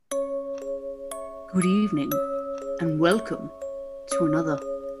Good evening, and welcome to another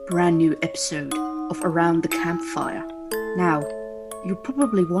brand new episode of Around the Campfire. Now, you're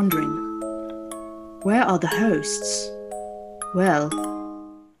probably wondering, where are the hosts? Well,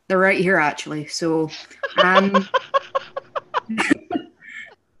 they're right here actually. Um,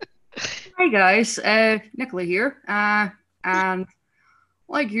 hi guys, Nicola here, and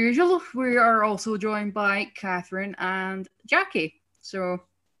like usual, we are also joined by Catherine and Jackie. So,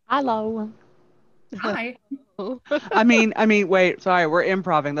 Hello. hi. Wait, sorry, we're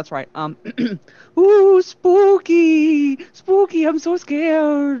improving. That's right. Ooh, spooky. I'm so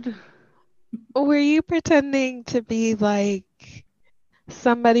scared. Were you pretending to be like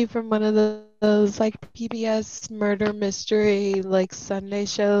somebody from one of those like PBS murder mystery like Sunday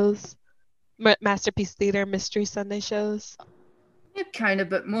shows? Masterpiece Theater mystery Sunday shows? Yeah, kind of,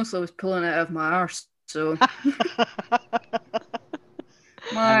 but mostly I was pulling it out of my arse. So, I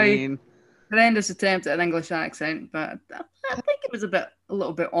my mean, horrendous attempt at an English accent, but I think it was a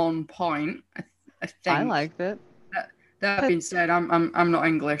little bit on point. I I think. liked it. That being said, I'm not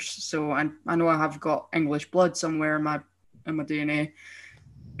English, so I know I have got English blood somewhere in my DNA.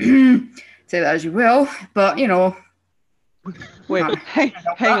 Say that as you will, but you know, Wait, can't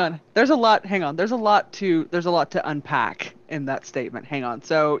help hang that. on. There's a lot to unpack in that statement. Hang on.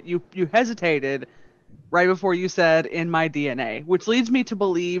 So you hesitated right before you said in my DNA, which leads me to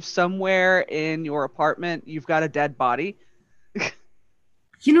believe somewhere in your apartment you've got a dead body.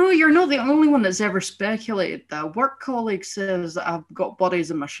 You know, you're not the only one that's ever speculated that. A work colleague says that I've got bodies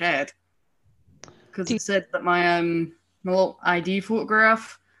in my shed because Do it said that my little ID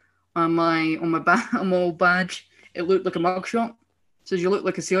photograph on my old badge, it looked like a mugshot. It says you look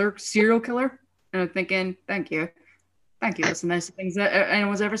like a serial killer, and I'm thinking, thank you. That's the nicest things that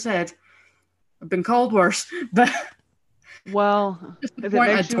anyone's ever said. I've been called worse, but Well, just the if it point,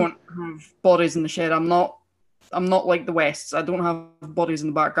 I makes you don't have bodies in the shed. I'm not like the Wests. I don't have bodies in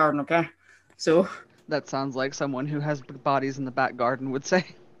the back garden. Okay, so that sounds like someone who has bodies in the back garden would say.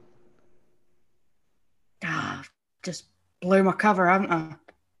 just blew my cover, haven't I?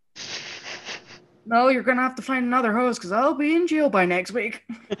 No, you're gonna have to find another host because I'll be in jail by next week.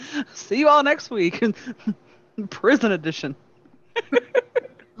 See you all next week. Prison edition.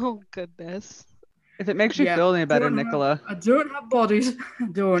 Oh goodness. If it makes you Yeah, feel any better, Nicola. I don't have bodies. I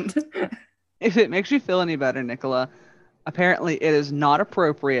don't. If it makes you feel any better, Nicola, apparently it is not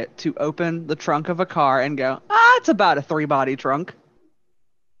appropriate to open the trunk of a car and go, it's about a three-body trunk.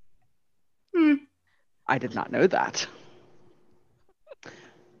 Hmm. I did not know that.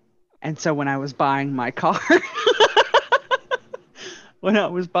 And so when I was buying my car,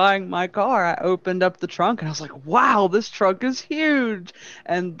 I opened up the trunk and I was like, wow, this trunk is huge.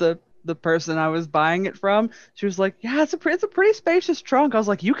 And the person I was buying it from, she was like, yeah, it's a pretty spacious trunk. I was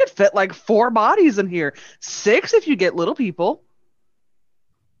like, you could fit like four bodies in here, six if you get little people.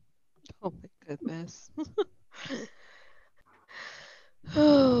 Oh my goodness.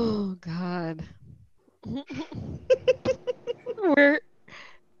 Oh God. We're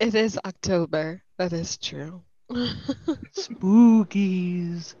it is October. That is true.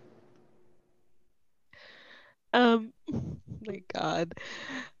 Spookies. My God.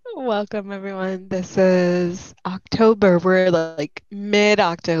 Welcome everyone. This is October. We're like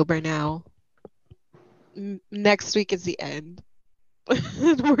mid-October now. Next week is the end.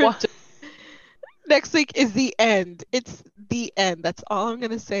 What? Next week is the end. It's the end. That's all I'm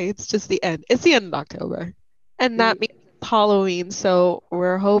gonna say. It's just the end. It's the end of October. And that means it's Halloween, so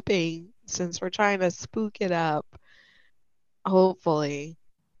we're hoping, since we're trying to spook it up, hopefully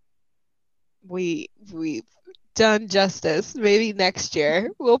we've done justice. Maybe next year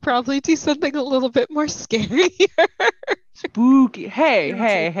we'll probably do something a little bit more scary. Spooky. Hey, Guilty.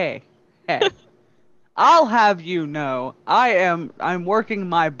 hey, hey, hey. I'll have you know, I'm working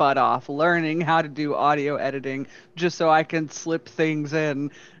my butt off learning how to do audio editing just so I can slip things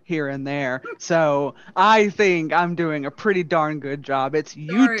in here and there. So I think I'm doing a pretty darn good job. It's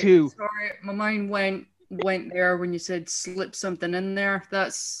you two. Sorry. My mind went there when you said slip something in there.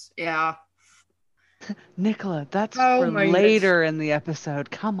 That's yeah. Nicola, that's Oh, for minded. later in the episode.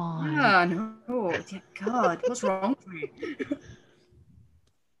 Come on. Yeah, no. Yeah, God, what's wrong with me?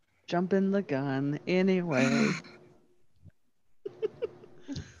 Jumping the gun anyway.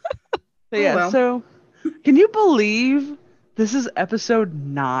 But Oh yeah, well. so can you believe this is episode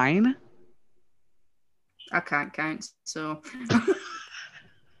 9? I can't count, so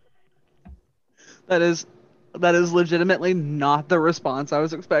That is that is legitimately not the response I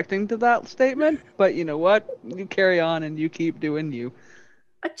was expecting to that statement, but you know what? You carry on and you keep doing you.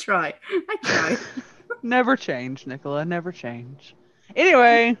 I try. I try. Never change, Nicola, never change.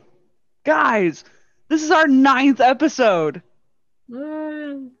 Anyway, guys, This is our 9th episode.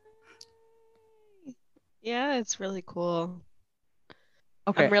 Yeah, it's really cool.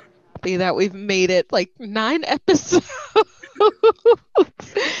 Okay. I'm really happy that we've made it like 9 episodes.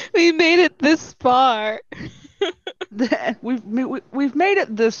 We made it this far. We've made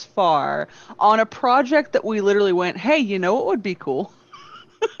it this far on a project that we literally went, hey, you know what would be cool?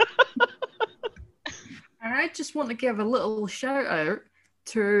 And I just want to give a little shout out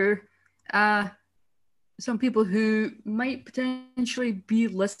to some people who might potentially be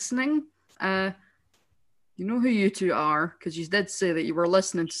listening. You know who you two are, because you did say that you were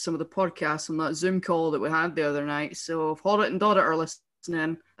listening to some of the podcasts on that Zoom call that we had the other night. So if Hoddit and Doddit are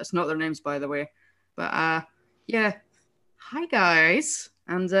listening, that's not their names, by the way. But yeah, hi guys,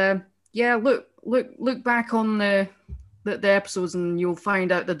 and yeah, look back on the episodes, and you'll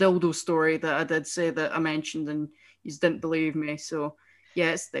find out the dildo story that I did say that I mentioned, and you didn't believe me. So yeah,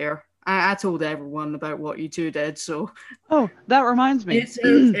 it's there. I told everyone about what you two did, so Oh, that reminds me. it's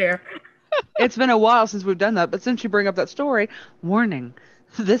there. It's been a while since we've done that, but since you bring up that story, warning,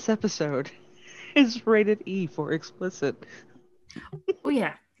 this episode is rated E for explicit. Oh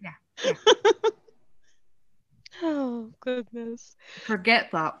yeah. Oh, goodness. Forget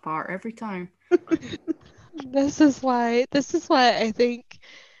that part every time. This is why I think,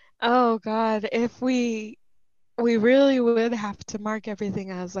 oh God, if we really would have to mark everything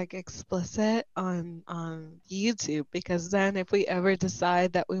as like explicit on YouTube, because then if we ever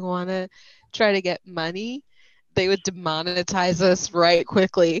decide that we want to try to get money, they would demonetize us right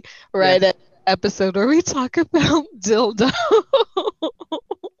quickly, right at the episode where we talk about dildo.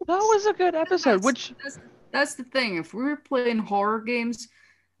 That was a good episode, That's the thing. If we were playing horror games,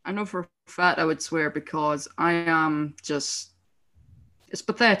 I know for a fact I would swear, because I am just, it's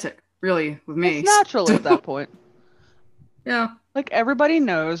pathetic, really, with me. It's natural at that point. Yeah. Like, everybody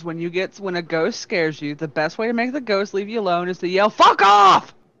knows when a ghost scares you, the best way to make the ghost leave you alone is to yell, "Fuck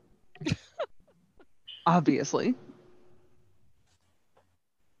off!" Obviously.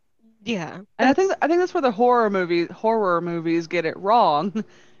 Yeah. And I think that's where the horror movies get it wrong,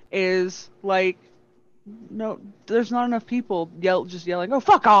 is like, no, there's not enough people yelling, "Oh,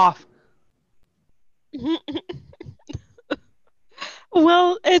 fuck off!"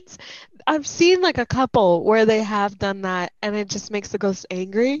 Well, I've seen like a couple where they have done that and it just makes the ghost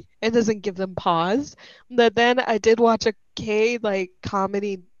angry. It doesn't give them pause. But then I did watch a K like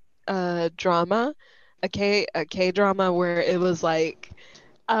comedy drama, a K drama where it was like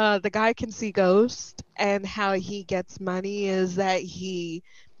the guy can see ghosts, and how he gets money is that he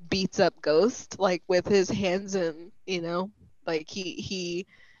beats up ghosts like with his hands, and like he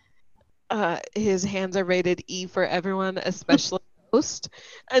his hands are rated E for everyone, especially ghost.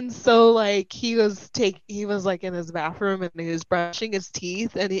 And so like he was like in his bathroom and he was brushing his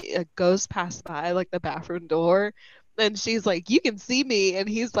teeth, and a ghost passed by like the bathroom door, and she's like, "You can see me," and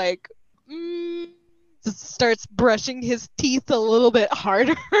he's like, just starts brushing his teeth a little bit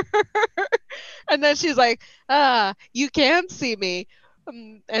harder. And then she's like, "You can see me,"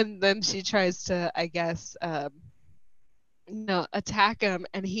 and then she tries to, I guess, attack him,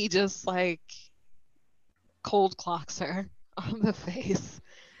 and he just like cold clocks her on the face,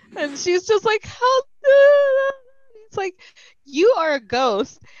 and she's just like, "How?" It's like, "You are a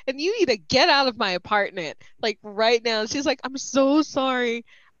ghost, and you need to get out of my apartment like right now." She's like, "I'm so sorry.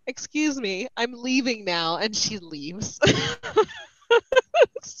 Excuse me, I'm leaving now," and she leaves.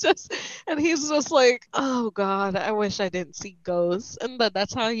 It's just, and he's just like, "Oh God, I wish I didn't see ghosts." And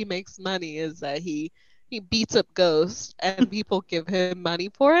that's how he makes money, is that he beats up ghosts and people give him money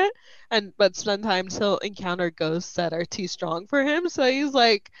for it. But sometimes he'll encounter ghosts that are too strong for him, so he's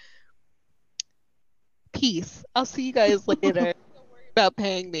like, "Peace. I'll see you guys later. Don't worry about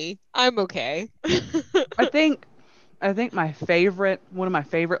paying me. I'm okay." I think one of my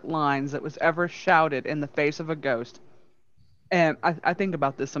favorite lines that was ever shouted in the face of a ghost, and I think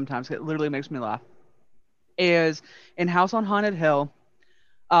about this sometimes, it literally makes me laugh, is in House on Haunted Hill.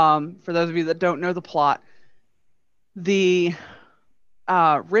 For those of you that don't know the plot, the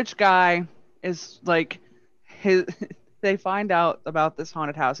rich guy is like, they find out about this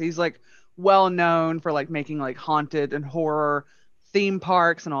haunted house. He's like well known for like making like haunted and horror theme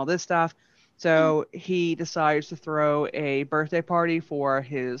parks and all this stuff. So he decides to throw a birthday party for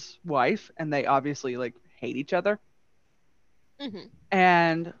his wife, and they obviously like hate each other. Mm-hmm.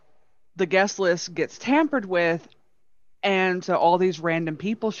 And the guest list gets tampered with, and so all these random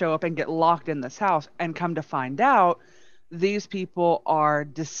people show up and get locked in this house, and come to find out these people are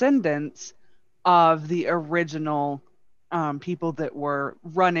descendants of the original people that were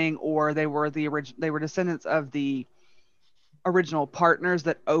running, or they were descendants of the original partners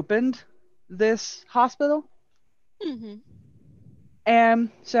that opened this hospital. Mm-hmm. And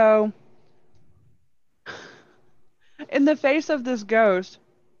so, in the face of this ghost,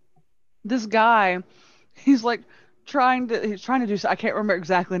 this guy, he's like he's trying to do, I can't remember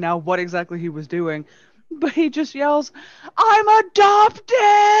exactly now what exactly he was doing, but he just yells, "I'm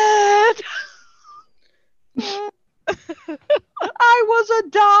adopted!" I was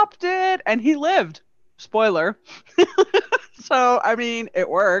adopted! And he lived. Spoiler. So, I mean, it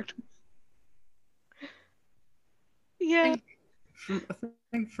worked. Yeah. I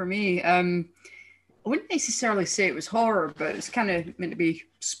think for me, I wouldn't necessarily say it was horror, but it's kind of meant to be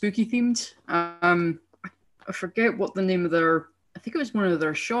spooky themed. I forget what the name of their, I think it was one of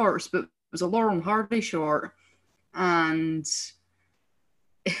their shorts, but it was a Laurel and Hardy short. And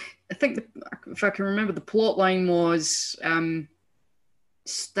I think, if I can remember, the plot line was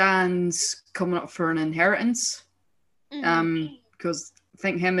Stan's coming up for an inheritance. Because I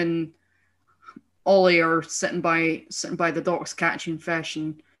think him and Ollie are sitting by the docks catching fish,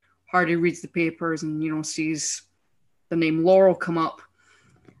 and Hardy reads the papers and sees the name Laurel come up,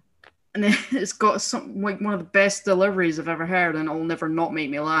 and it's got something like one of the best deliveries I've ever heard, and it'll never not make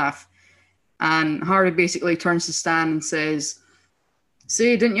me laugh. And Hardy basically turns to Stan and says,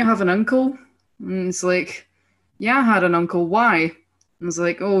 "Say, didn't you have an uncle?" And it's like, "Yeah, I had an uncle. Why?" And it's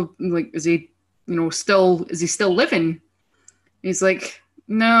like, "Oh, like is he still living?" He's like,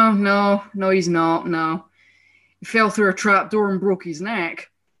 No, he's not. No. He fell through a trapdoor and broke his neck.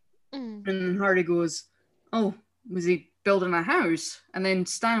 Mm. And Hardy goes, "Oh, was he building a house?" And then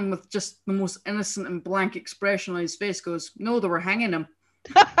Stan, with just the most innocent and blank expression on his face, goes, "No, they were hanging him."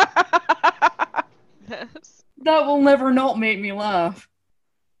 Yes. That will never not make me laugh.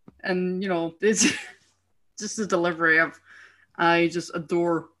 And, it's just the delivery of, I just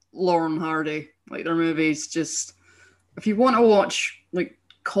adore Lauren Hardy. Like, their movies just, if you want to watch, like,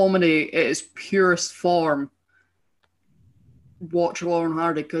 comedy at its purest form, watch Lauren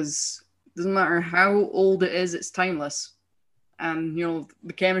Hardy, because it doesn't matter how old it is, it's timeless. And,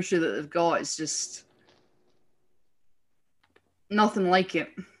 the chemistry that they've got is just nothing like it.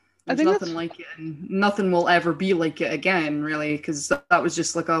 There's nothing like it, and nothing will ever be like it again, really, because that was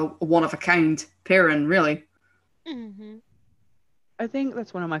just like a one-of-a-kind pairing, really. Mm-hmm. I think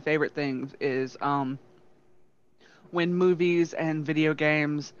that's one of my favorite things is when movies and video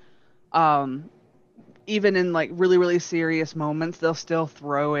games, even in like really, really serious moments, they'll still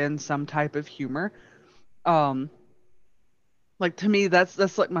throw in some type of humor. Like, to me,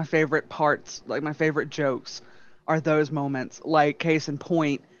 that's like my favorite parts, like my favorite jokes are those moments. Like, case in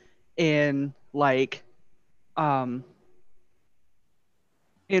point, in like in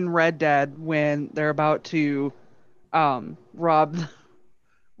Red Dead, when they're about to rob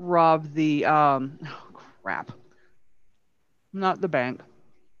the oh crap, not the bank.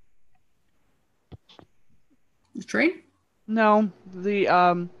 The train? No, the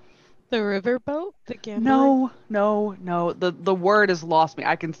The riverboat? The gambling? no. The word has lost me.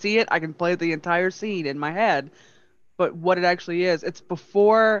 I can see it. I can play the entire scene in my head, but what it actually is, it's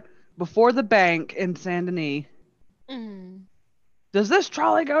before the bank in Saint Denis. Mm. Does this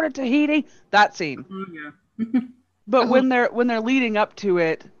trolley go to Tahiti? That scene. Oh, yeah. But Oh. when they're leading up to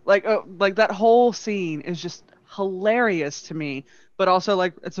it, like that whole scene is just hilarious to me, but also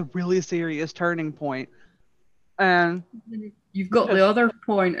like it's a really serious turning point. And You've got the other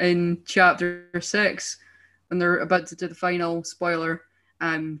point in chapter 6 when they're about to do the final spoiler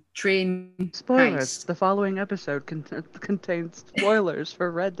train spoilers. heist. The following episode contains spoilers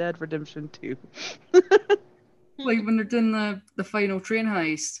for Red Dead Redemption 2. Like when they're doing the final train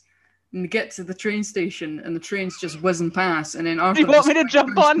heist and they get to the train station and the train's just whizzing past, and then Arthur, You want me to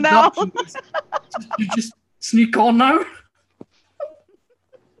jump on now? Goes, you just sneak on now.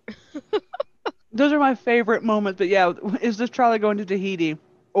 Those are my favorite moments. But yeah, is this trolley going to Tahiti?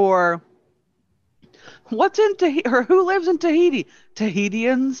 Or what's in Tahiti? Or who lives in Tahiti?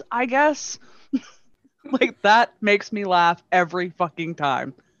 Tahitians, I guess. Like, that makes me laugh every fucking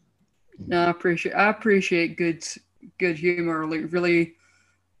time. No, I appreciate good humor. Like, really,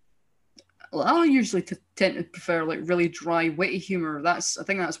 I usually tend to prefer like really dry, witty humor. I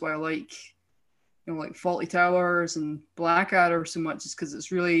think that's why I like like Fawlty Towers and Blackadder so much, is because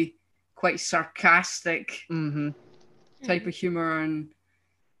it's really quite sarcastic type of humor, and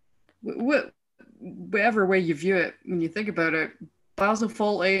whatever way you view it, when you think about it, Basil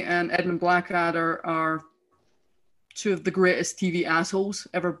Fawlty and Edmund Blackadder are two of the greatest TV assholes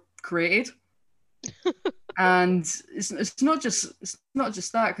ever created. And it's not just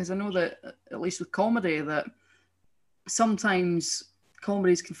that, because I know that at least with comedy, that sometimes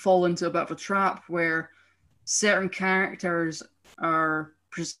comedies can fall into a bit of a trap where certain characters are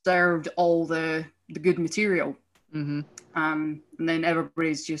preserved all the good material. Mm-hmm. And then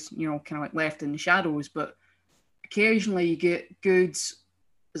everybody's just, kind of like left in the shadows. But occasionally you get good,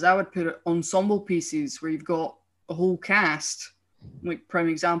 as I would put it, ensemble pieces where you've got a whole cast. Like prime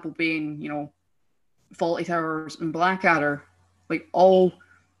example being, Fawlty Towers and Blackadder. Like all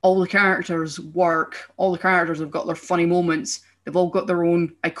the characters work. All the characters have got their funny moments. They've all got their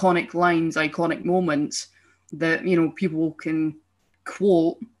own iconic lines, iconic moments that people can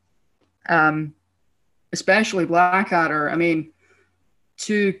quote. Especially Blackadder. I mean,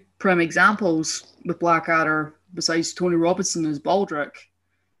 two prime examples with Blackadder, besides Tony Robinson as Baldric,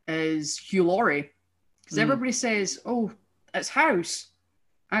 is Hugh Laurie. Because everybody says, "Oh, it's House."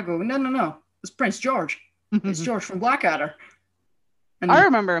 I go, no, it's Prince George. It's George from Blackadder. And I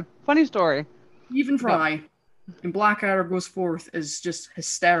remember. Funny story. Stephen Fry in Blackadder Goes Forth is just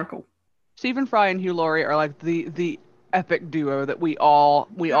hysterical. Stephen Fry and Hugh Laurie are like the epic duo that we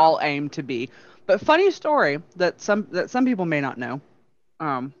all aim to be. But funny story that some people may not know.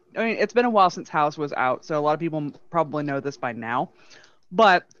 I mean, it's been a while since House was out, so a lot of people probably know this by now.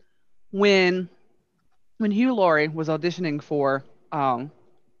 But when Hugh Laurie was auditioning for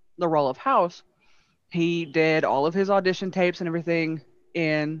the role of House, he did all of his audition tapes and everything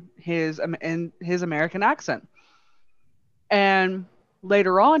in his American accent. And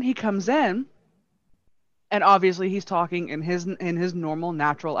later on, he comes in, and obviously he's talking in his normal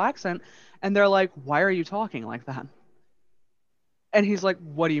natural accent, and they're like, "Why are you talking like that?" And he's like,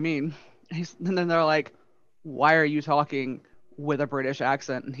 "What do you mean?" And then they're like, "Why are you talking with a British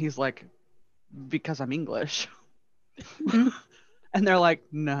accent?" And he's like, "Because I'm English." And they're like,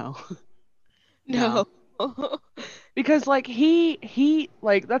 "No." No. Because like he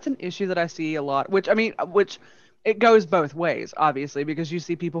like that's an issue that I see a lot, which it goes both ways, obviously, because you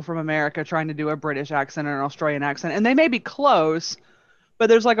see people from America trying to do a British accent or an Australian accent, and they may be close, but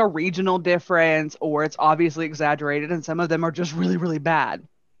there's like a regional difference, or it's obviously exaggerated, and some of them are just really, really bad.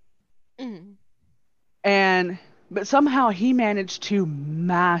 But somehow he managed to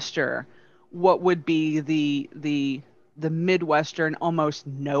master what would be the Midwestern, almost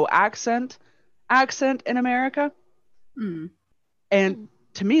no accent in America. And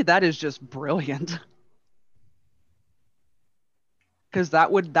to me, that is just brilliant. Because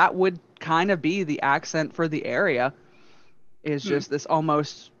that would kind of be the accent for the area, is just this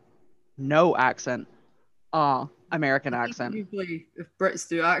almost no accent, American accent. Usually, if Brits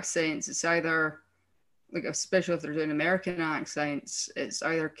do accents, it's either like, especially if they're doing American accents, it's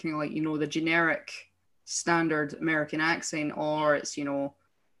either kind of like the generic standard American accent, or it's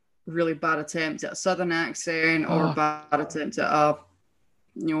really bad attempt at a Southern accent, or bad attempt at a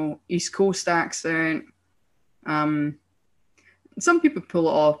East Coast accent. Some people pull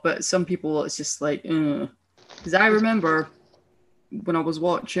it off, but some people it's just like, because I remember when I was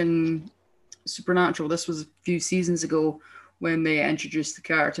watching Supernatural, this was a few seasons ago, when they introduced the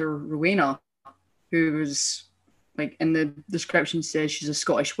character Rowena, who was, like, in the description says she's a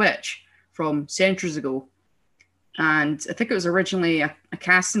Scottish witch from centuries ago. And I think it was originally a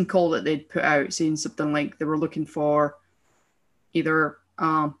casting call that they'd put out saying something like they were looking for either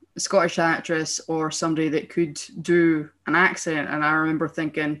a Scottish actress or somebody that could do an accent. And I remember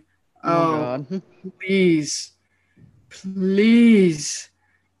thinking, oh please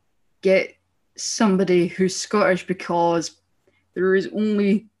get somebody who's Scottish, because there is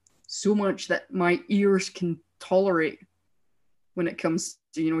only so much that my ears can tolerate when it comes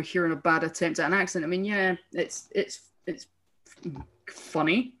to hearing a bad attempt at an accent. I mean, yeah, it's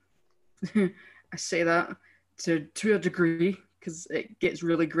funny. I say that to a degree, because it gets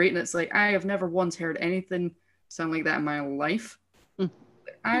really great, and it's like, I have never once heard anything sound like that in my life.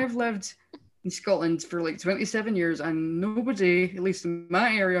 I've lived in Scotland for like 27 years, and nobody, at least in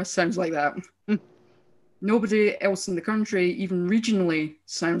my area, sounds like that. Nobody else in the country, even regionally,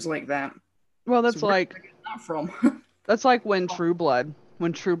 sounds like that. Well, that's So where like did I get that from? that's like when True Blood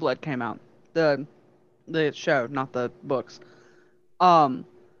came out, the show, not the books. I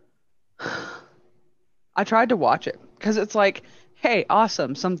tried to watch it because it's like, hey,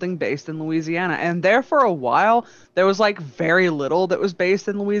 awesome, something based in Louisiana. And there for a while, there was like very little that was based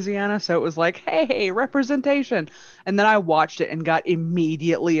in Louisiana. So it was like, hey, representation. And then I watched it and got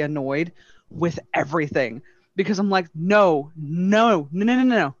immediately annoyed with everything, because I'm like, no.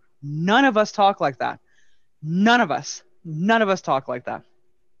 None of us talk like that. None of us talk like that.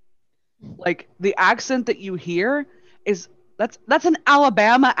 Like, the accent that you hear that's an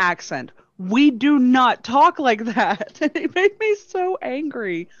Alabama accent. We do not talk like that. It made me so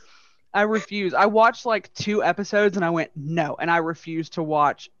angry. I refuse. I watched like 2 episodes and I went, no, and I refuse to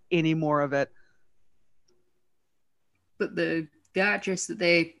watch any more of it. But the the actress that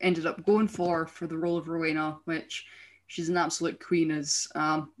they ended up going for the role of Rowena, which she's an absolute queen, is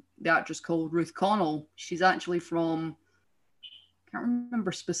the actress called Ruth Connell. She's actually from, I can't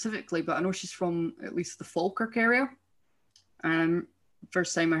remember specifically, but I know she's from at least the Falkirk area. And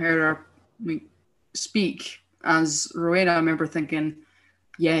first time I heard her speak as Rowena, I remember thinking,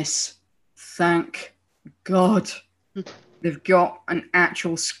 yes, thank God they've got an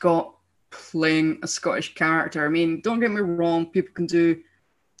actual Scot playing a Scottish character. I mean, don't get me wrong, people can do,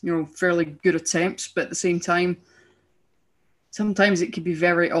 fairly good attempts, but at the same time, sometimes it can be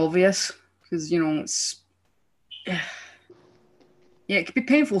very obvious because, it's... Yeah, it can be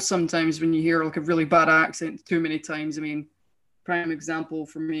painful sometimes when you hear like a really bad accent too many times. I mean, prime example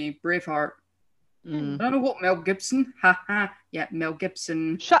for me, Braveheart. I don't know what Mel Gibson. Yeah, Mel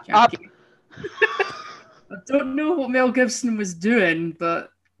Gibson. Shut up. I don't know what Mel Gibson was doing,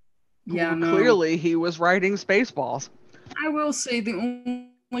 but yeah, well, no. Clearly, he was writing Spaceballs. I will say the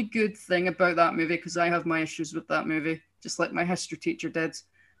only good thing about that movie, because I have my issues with that movie, just like my history teacher did.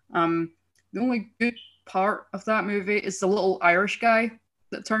 The only good part of that movie is the little Irish guy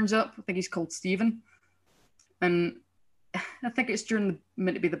that turns up. I think he's called Stephen, and I think it's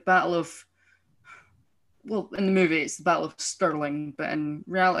meant to be the Battle of. Well, in the movie, it's the Battle of Stirling, but in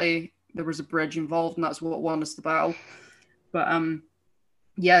reality, there was a bridge involved, and that's what won us the battle. But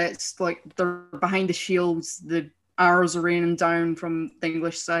yeah, it's like they're behind the shields, the arrows are raining down from the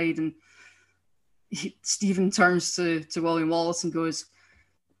English side, and Stephen turns to William Wallace and goes,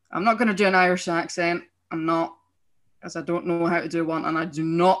 "I'm not going to do an Irish accent. I'm not, as I don't know how to do one, and I do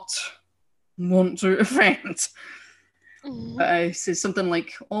not want to offend." But says something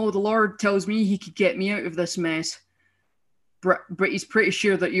like, "Oh, the Lord tells me he could get me out of this mess. But he's pretty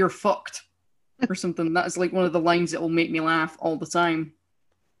sure that you're fucked," or something. That is like one of the lines that will make me laugh all the time.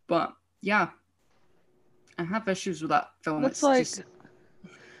 But yeah, I have issues with that film. That's like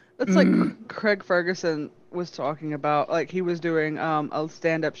Craig Ferguson was talking about. Like he was doing a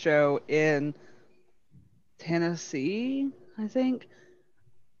stand-up show in Tennessee, I think.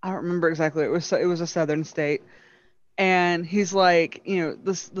 I don't remember exactly. It was a southern state. And he's like,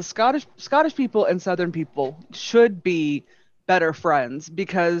 the Scottish people and Southern people should be better friends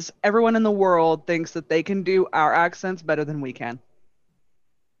because everyone in the world thinks that they can do our accents better than we can.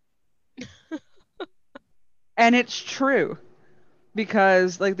 And it's true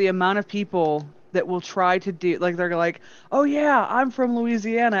because like the amount of people that will try to do, like they're like, "Oh yeah, I'm from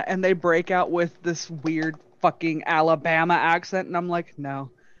Louisiana," and they break out with this weird fucking Alabama accent, and I'm like,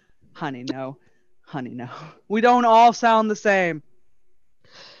 "No, honey, no. Honey, no. We don't all sound the same."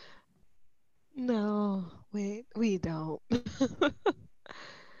 No, we don't. Because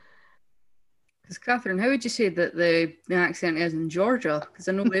Catherine, how would you say that the accent is in Georgia? Because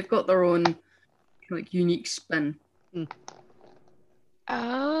I know they've got their own like unique spin.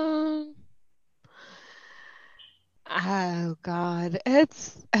 Oh God,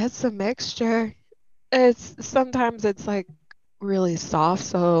 it's a mixture. Sometimes it's like really soft,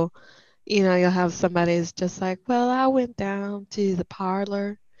 so you'll have somebody who's just like, "Well, I went down to the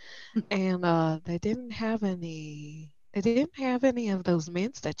parlor and they didn't have any of those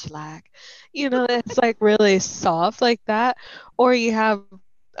mints that you like." It's like really soft like that. Or you have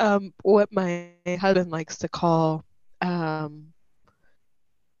what my husband likes to call the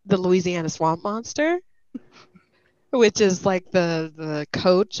Louisiana Swamp Monster, which is like the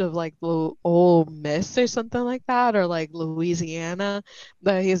coach of like Ole Miss or something like that, or like Louisiana.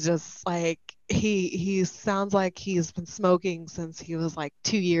 But he's just like he sounds like he's been smoking since he was like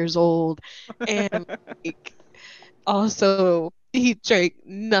 2 years old, and like, also he drank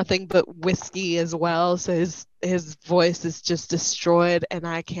nothing but whiskey as well, so his voice is just destroyed, and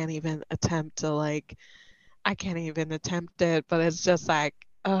I can't even attempt it, but it's just like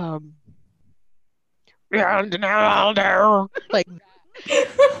like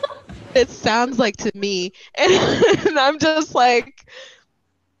it sounds like to me, and I'm just like,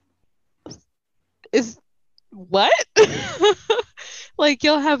 is what? Like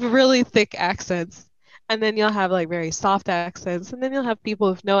you'll have really thick accents, and then you'll have like very soft accents, and then you'll have people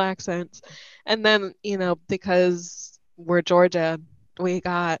with no accents, and then because we're Georgia, we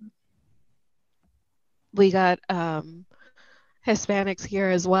got Hispanics here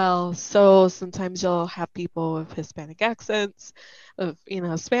as well. So sometimes you'll have people with Hispanic accents, of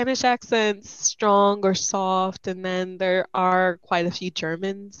Spanish accents, strong or soft, and then there are quite a few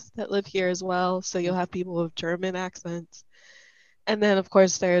Germans that live here as well. So you'll have people with German accents. And then of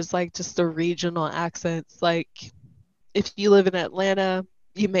course there's like just the regional accents. Like if you live in Atlanta,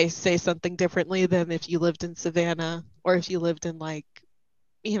 you may say something differently than if you lived in Savannah or if you lived in like,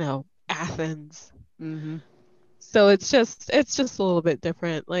 Athens. Mm-hmm. So it's just a little bit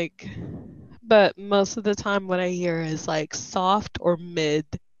different. Like, but most of the time what I hear is like soft or mid,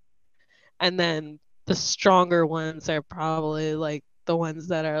 and then the stronger ones are probably like the ones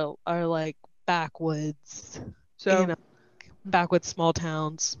that are like backwoods, you So, know, backwoods small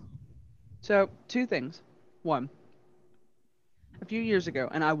towns. so two things. One, a few years ago,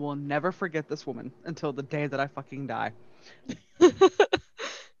 and I will never forget this woman until the day that I fucking die.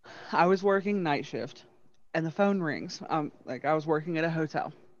 I was working night shift, and the phone rings. Like I was working at a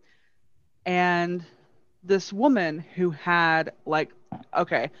hotel, and this woman who had like,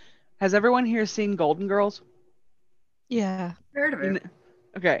 okay, has everyone here seen Golden Girls? Yeah. Heard of You it? kn-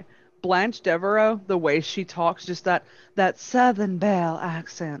 okay, Blanche Devereaux, the way she talks, just that Southern Belle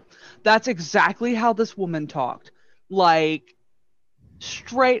accent. That's exactly how this woman talked. Like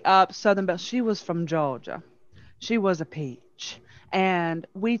straight up Southern Belle. She was from Georgia. She was a peach. And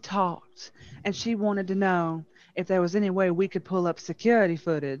we talked, and she wanted to know if there was any way we could pull up security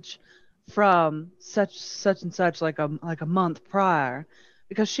footage from such and such like a month prior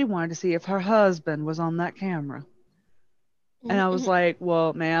because she wanted to see if her husband was on that camera. And I was Mm-mm. like,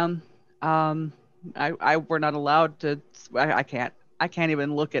 "Well, ma'am, um I we're not allowed to I can't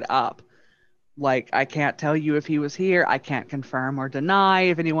even look it up. Like, I can't tell you if he was here. I can't confirm or deny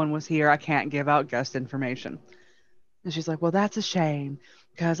if anyone was here. I can't give out guest information." And she's like, "Well, that's a shame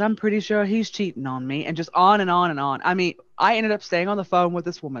because I'm pretty sure he's cheating on me," and just on and on and on. I mean, I ended up staying on the phone with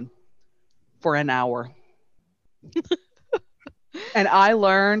this woman for an hour and I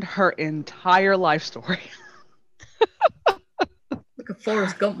learned her entire life story. Like a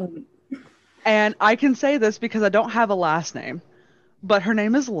Forrest Gump moment. And I can say this because I don't have a last name, but her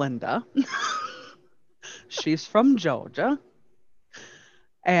name is Linda. She's from Georgia.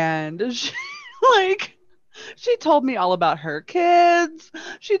 And she, like, she told me all about her kids.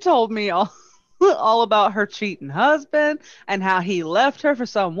 She told me all about her cheating husband and how he left her for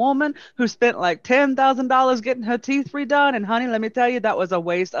some woman who spent like $10,000 getting her teeth redone. And honey, let me tell you, that was a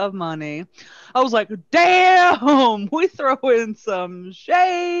waste of money. I was like, damn, we throw in some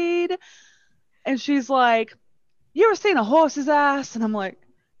shade. And she's like, you ever seen a horse's ass? And I'm like,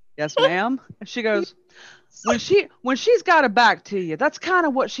 yes, ma'am. And she goes, when she's got her back to you, that's kind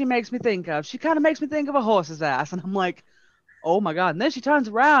of what she makes me think of. She kind of makes me think of a horse's ass. And I'm like, oh my god. And then she turns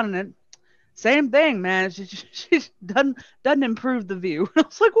around and it, same thing, man. She doesn't improve the view. And I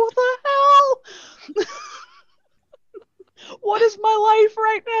was like, what the hell? What is my life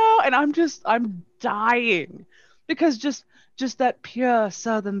right now? And I'm dying because just that pure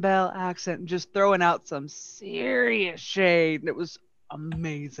Southern Belle accent, just throwing out some serious shade. And it was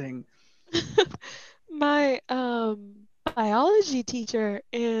amazing. My biology teacher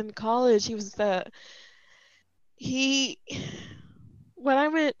in college, he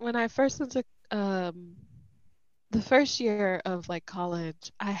when I first went to the first year of like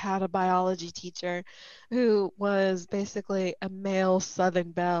college, I had a biology teacher who was basically a male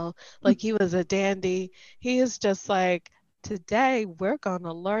Southern Belle. Like he was a dandy. He is just like, today we're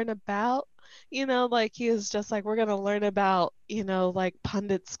gonna learn about, like he was just like, we're gonna learn about, like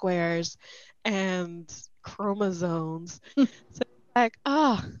Punnett squares and chromosomes. So like,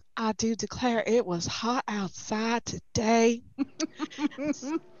 I do declare it was hot outside today.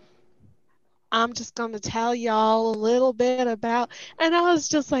 I'm just going to tell y'all a little bit about. And I was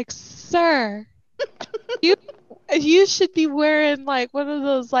just like, sir, you you should be wearing like one of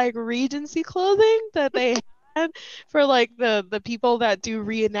those like Regency clothing that they had for like the people that do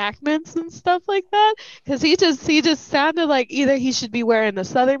reenactments and stuff like that. Because he just sounded like either he should be wearing a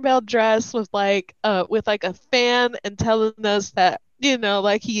Southern Belle dress with like a fan and telling us that,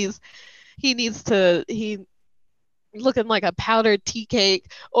 like he needs to he looking like a powdered tea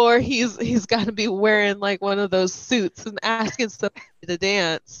cake, or he's got to be wearing like one of those suits and asking somebody to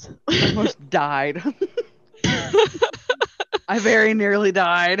dance. I almost died. I very nearly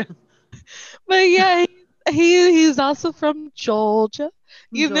died. But yeah, he's also from Georgia,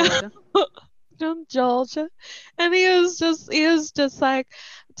 From you know, Georgia. from Georgia, and he was just like,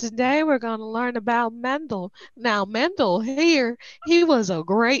 today we're going to learn about Mendel. Now Mendel here, he was a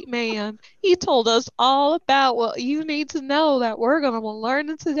great man. He told us all about what you need to know that we're going to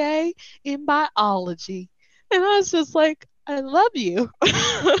learn today in biology. And I was just like, I love you.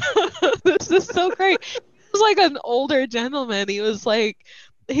 This is so great. He was like an older gentleman. He was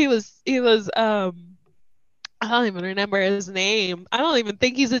I don't even remember his name. I don't even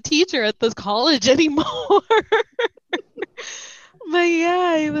think he's a teacher at this college anymore. But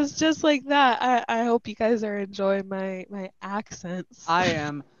yeah, he was just like that. I hope you guys are enjoying my accents. I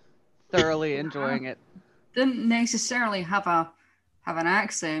am thoroughly Yeah. enjoying it. Didn't necessarily have a have an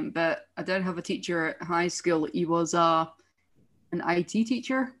accent, but I did have a teacher at high school. He was an IT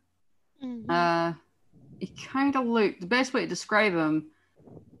teacher. Mhm. He kind of looked, the best way to describe him,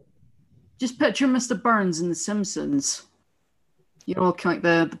 just picture Mr. Burns in The Simpsons. You know, kind of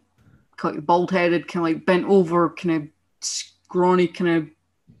like the bald-headed, kind of like bent over, kind of scrawny, kind of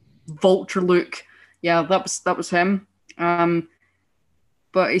vulture look. Yeah, that was him.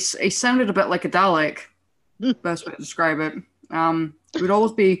 But he sounded a bit like a Dalek. Best way to describe it. He would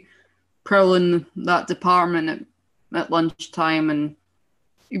always be prowling that department at lunchtime, and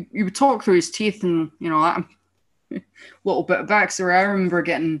he would talk through his teeth, and a little bit of backstory. I remember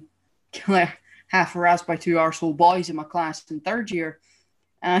getting half harassed by two arsehole boys in my class in third year,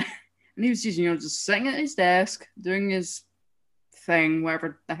 and he was just just sitting at his desk doing his thing,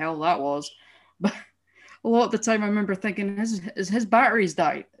 whatever the hell that was. But a lot of the time, I remember thinking, "Is his batteries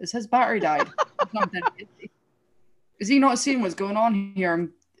died? Is his battery died? Is he not seeing what's going on here?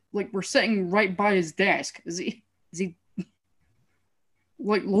 Like, we're sitting right by his desk. Is he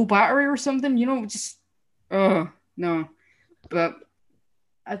like low battery or something? Just no." But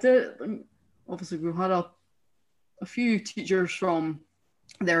I did. Obviously, we've had a few teachers from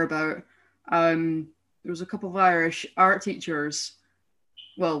thereabout. There was a couple of Irish art teachers.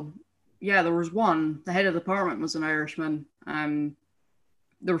 Well, yeah, there was one. The head of the department was an Irishman.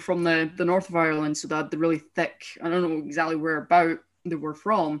 They were from the north of Ireland, so they had the really thick. I don't know exactly whereabout they were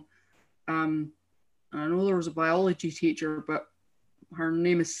from. I know there was a biology teacher, but her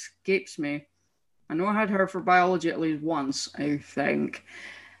name escapes me. I know I had her for biology at least once, I think.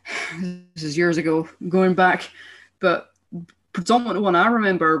 This is years ago, going back. But predominantly one I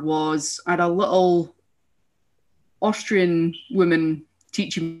remember was I had a little Austrian woman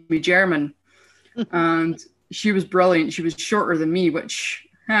teaching me German. And she was brilliant. She was shorter than me, which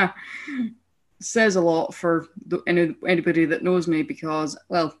says a lot for anybody that knows me, because,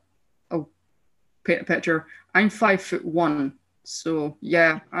 well, I'll paint a picture. I'm 5'1". So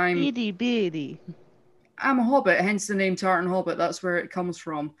yeah, Itty bitty. I'm a hobbit, hence the name Tartan Hobbit. That's where it comes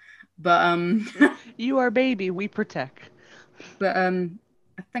from. But You are baby, we protect. but I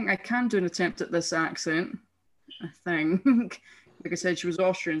think I can do an attempt at this accent. I think, like I said, she was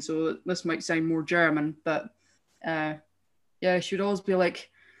Austrian, so this might sound more German. But yeah, she would always be like,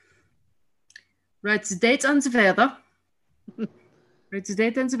 "Right, date und so weiter. Right,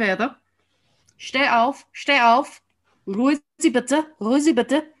 date und so weiter. Steh auf, steh auf. Ruhe Sie bitte, ruhe Sie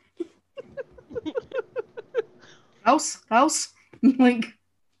bitte. Raus, raus." Like,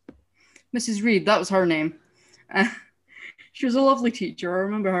 Mrs. Reed, that was her name. She was a lovely teacher. I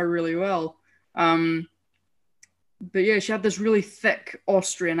remember her really well. But yeah, she had this really thick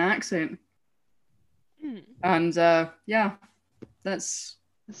Austrian accent. And yeah, that was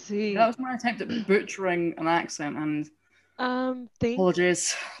my attempt at butchering an accent. And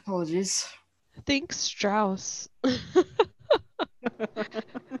apologies. Think Strauss.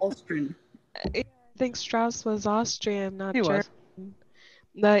 Austrian. I think Strauss was Austrian, not He German. was.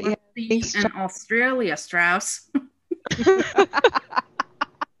 But yeah, In Australia, Strauss.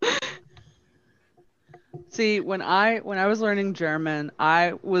 See, when I was learning German,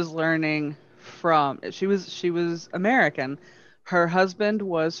 I was learning from she was American. Her husband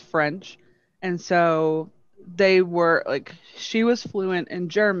was French, and so they were like she was fluent in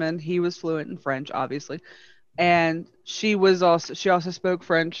German, he was fluent in French, obviously. And she also spoke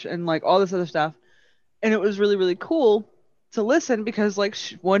French and like all this other stuff. And it was really really cool to listen because like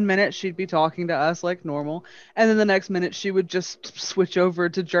 1 minute she'd be talking to us like normal, and then the next minute she would just switch over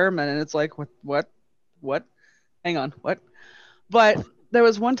to German, and it's like what, hang on, what? But there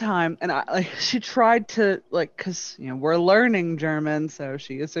was one time, and she tried to like, because we're learning German, so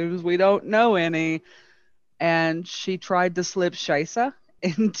she assumes we don't know any, and she tried to slip Scheisse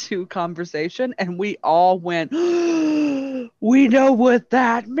into conversation, and we all went, we know what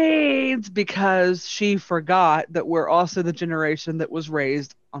that means, because she forgot that we're also the generation that was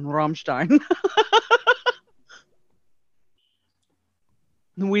raised on Rammstein.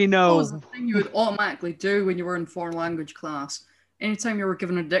 We know. What was the thing you would automatically do when you were in foreign language class? Anytime you were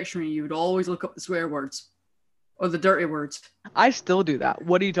given a dictionary, you would always look up the swear words or the dirty words. I still do that.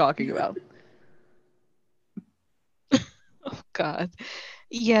 What are you talking about? Oh God.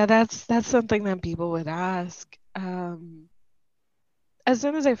 Yeah, that's something that people would ask. As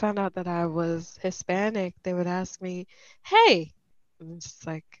soon as they found out that I was Hispanic, they would ask me, "Hey," and it's just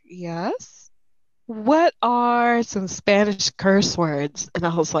like, "Yes, what are some Spanish curse words?" And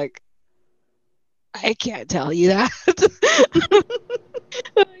I was like, "I can't tell you that."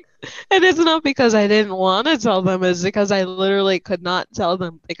 And it's not because I didn't want to tell them, it's because I literally could not tell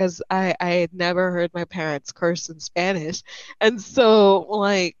them because I had never heard my parents curse in Spanish. And so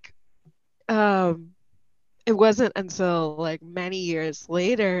like um it wasn't until like many years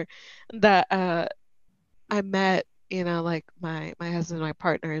later that I met, like my husband, my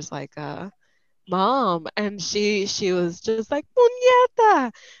partner's like mom, and she was just like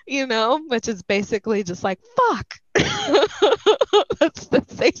puñeta, which is basically just like fuck. That's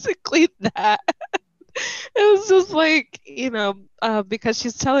basically that. It was just like, because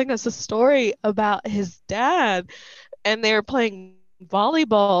she's telling us a story about his dad, and they were playing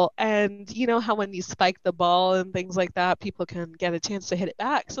volleyball, and you know how when you spike the ball and things like that, people can get a chance to hit it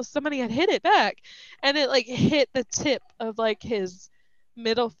back. So somebody had hit it back, and it like hit the tip of like his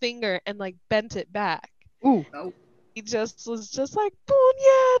middle finger and like bent it back. Ooh. Oh, He just was just like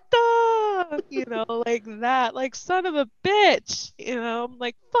puñeta, like that, like son of a bitch, I'm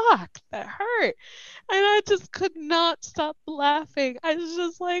like fuck, that hurt. And I just could not stop laughing. I was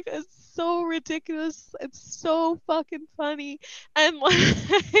just like, it's so ridiculous. It's so fucking funny. And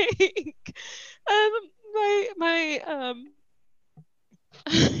like, and my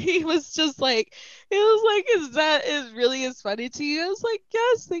he was just like, is really as funny to you? I was like,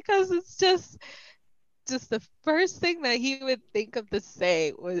 yes, because it's just the first thing that he would think of to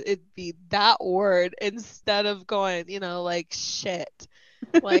say would it'd be that word instead of going, like shit.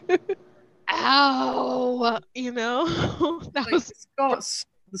 Like ow, that like was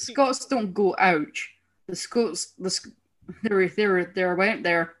The Scots don't go ouch. They're went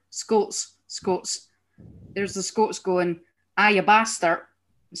there. Scots. There's the Scots going, ah, you bastard,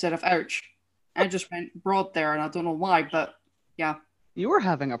 instead of ouch. I just went broad there, and I don't know why, but yeah. You were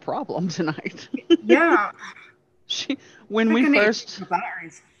having a problem tonight. Yeah. She, when I we think I need to first change my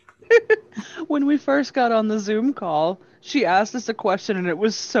batteries. when we first got on the Zoom call, she asked us a question and it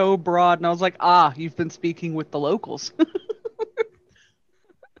was so broad, and I was like, "Ah, you've been speaking with the locals."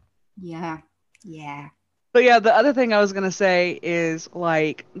 Yeah. Yeah. But yeah, the other thing I was gonna say is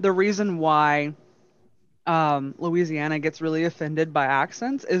like the reason why Louisiana gets really offended by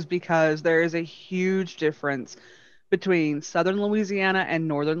accents is because there is a huge difference between Southern Louisiana and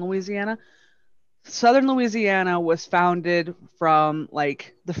Northern Louisiana. Southern Louisiana was founded from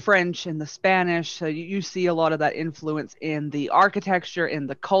like the French and the Spanish. So you see a lot of that influence in the architecture, in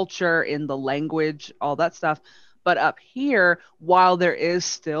the culture, in the language, all that stuff. But up here, while there is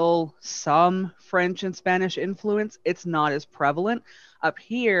still some French and Spanish influence, it's not as prevalent. Up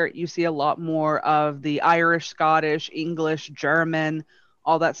here, you see a lot more of the Irish, Scottish, English, German,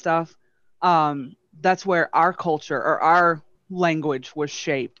 all that stuff. That's where our culture or our language was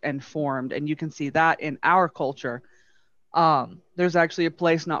shaped and formed, and you can see that in our culture. There's actually a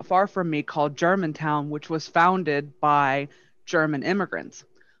place not far from me called Germantown, which was founded by German immigrants.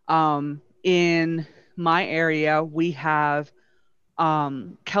 In my area, we have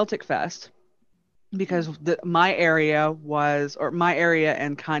Celtic Fest because my area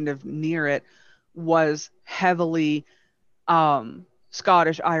and kind of near it was heavily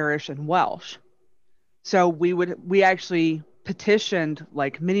Scottish, Irish, and Welsh. So we actually petitioned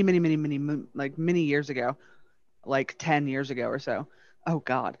like many years ago, like 10 years ago or so. Oh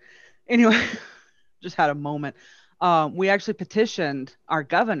God. Anyway, just had a moment. We actually petitioned our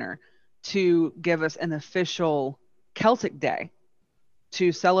governor to give us an official Celtic Day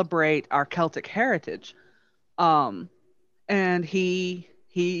to celebrate our Celtic heritage. Um, and he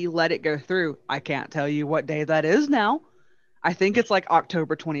let it go through. I can't tell you what day that is now. I think it's like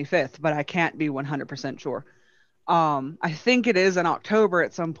October 25th, but I can't be 100% sure. I think it is in October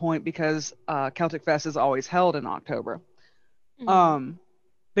at some point because Celtic Fest is always held in October. Mhm. Um,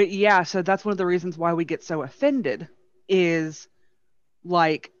 but yeah, so that's one of the reasons why we get so offended is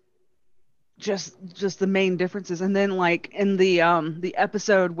like just the main differences. And then like in the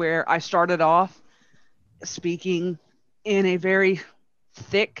episode where I started off speaking in a very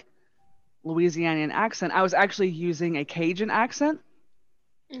thick Louisianian accent, I was actually using a Cajun accent.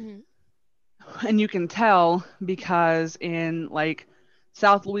 Mhm. And you can tell because in like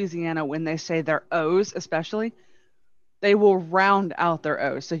South Louisiana, when they say their O's, especially, they will round out their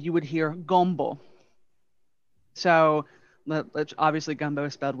O's. So you would hear gumbo. So obviously gumbo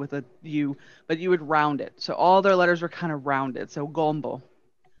is spelled with a U, but you would round it. So all their letters were kind of rounded. So gumbo.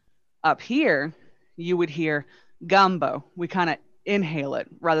 Up here, you would hear gumbo. We kind of inhale it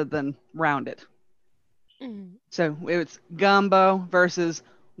rather than round it. Mhm. So it's gumbo versus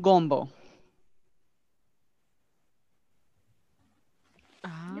gumbo.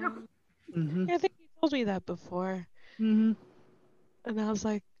 Yeah. Um, Mm-hmm. yeah, I think you told me that before, Mm-hmm. and I was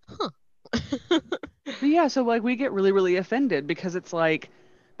like, huh. But yeah, so like we get really, really offended because it's like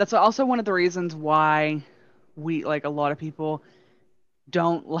That's also one of the reasons why a lot of people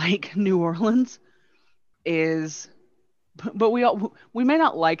don't like New Orleans is, but we may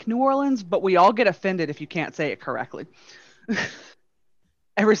not like New Orleans, but we all get offended if you can't say it correctly.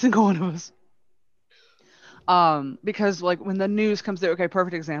 Every single one of us. Because like when the news comes through, okay,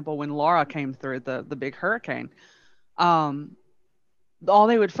 perfect example, when Laura came through the big hurricane, um, all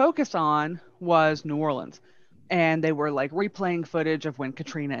they would focus on was New Orleans. And they were like replaying footage of when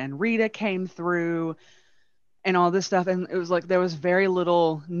Katrina and Rita came through and all this stuff. And it was like there was very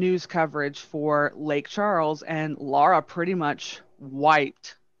little news coverage for Lake Charles, and Laura pretty much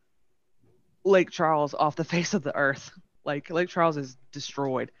wiped Lake Charles off the face of the earth. Like Lake Charles is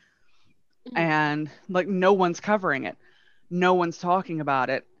destroyed, and like no one's covering it, no one's talking about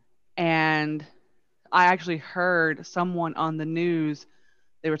it. And I actually heard someone on the news,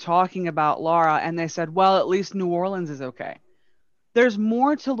 they were talking about Laura, and they said, well, at least New Orleans is okay. There's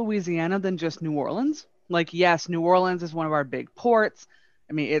more to Louisiana than just New Orleans. Like, yes, New Orleans is one of our big ports.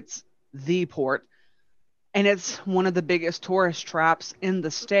 I mean, it's the port, and it's one of the biggest tourist traps in the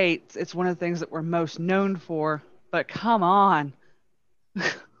States. It's one of the things that we're most known for. But come on.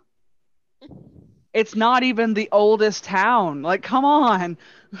 It's not even the oldest town. Like, come on.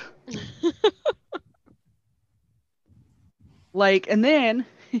 Like, and then,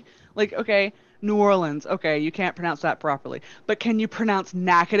 like, okay, New Orleans. Okay, you can't pronounce that properly. But can you pronounce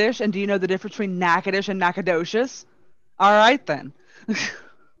Natchitoches? And do you know the difference between Natchitoches and Nacogdoches? All right, then.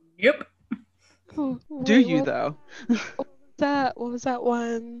 Yep. Oh, Do wait, you, though? what was that? What was that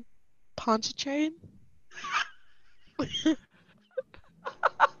one? Pontchartrain?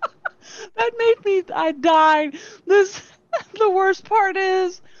 That made me, I died. The worst part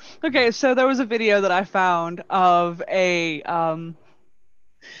is, okay, so there was a video that I found of when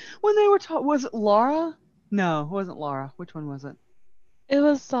they were was it Laura? No, it wasn't Laura. Which one was it? It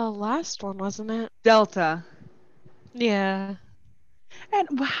was the last one, wasn't it? Delta. Yeah.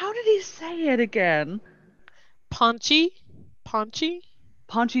 And how did he say it again? Paunchy? Paunchy?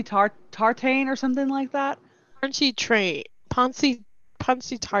 Tartane or something like that? Pontchartrain.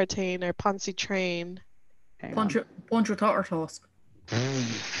 Pontchartrain or Pontchartrain. Hang on. Pontchartrain.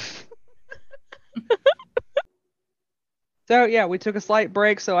 So yeah, we took a slight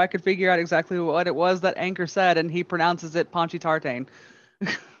break so I could figure out exactly what it was that Anchor said, and he pronounces it Pontchartrain.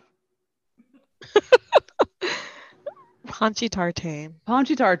 Pontchartrain.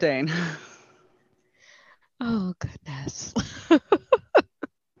 Pontchartrain. Oh, goodness.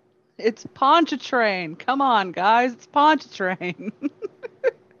 It's Pontchartrain. Come on, guys. It's Pontchartrain.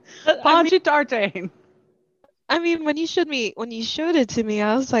 I Pontchartrain. mean, when you showed it to me,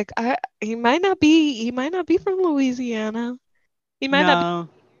 I was like, he might not be from Louisiana. He might not No.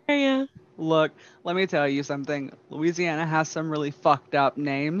 be area. Look, let me tell you something. Louisiana has some really fucked up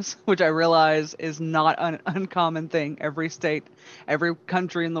names, which I realize is not an uncommon thing. Every state, every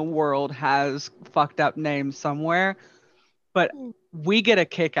country in the world has fucked up names somewhere, but we get a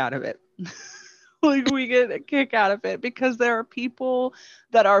kick out of it. Like we get a kick out of it because there are people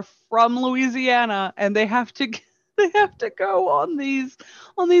that are from Louisiana and they have to go on these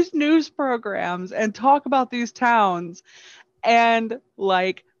news programs and talk about these towns, and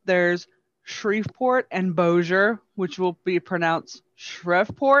like there's Shreveport and Bossier, which will be pronounced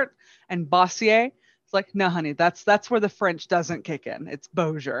Shreveport, and Bossier. It's like, no, honey, that's where the French doesn't kick in. It's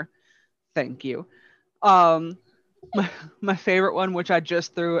Bossier. Thank you. My favorite one, which I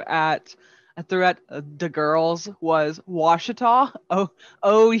just threw at the girls, was Ouachita.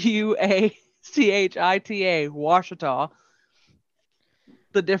 Ouachita. Ouachita.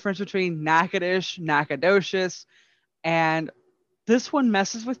 The difference between Natchitoches, Nacogdoches, and this one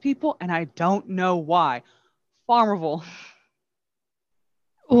messes with people, and I don't know why. Farmerville.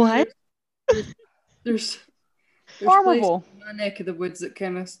 What? There's Farmerville. places in my neck of the woods that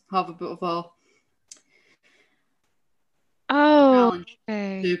kind of have a bit of a Oh, challenge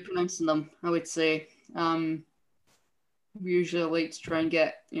okay. to pronouncing them, I would say. We usually like to try and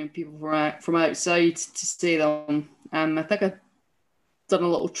get people from outside to say them. I think I've done a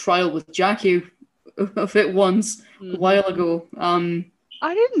little trial with Jackie of it once a while ago.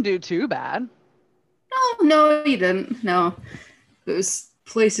 I didn't do too bad. No, you didn't. No, it was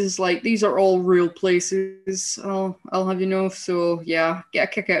places like these are all real places. I'll have you know. So yeah, get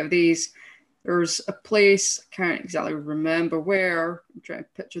a kick out of these. There's a place, I can't exactly remember where. I'm trying to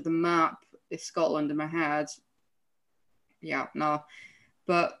picture the map of Scotland in my head. Yeah, no.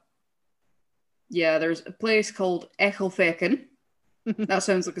 But yeah, there's a place called Echelfecken. That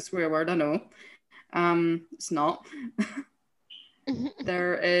sounds like a swear word, I know. It's not.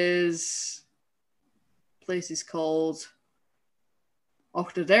 There is places called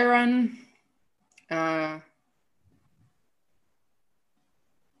Octoderan,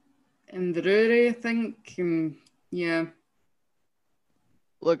 Inveruri, I think. Yeah.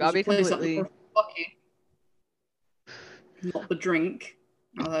 Look, I'll There's a be place up completely. north, Bucky, not the drink,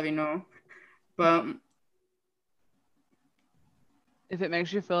 I'll have you know. But If it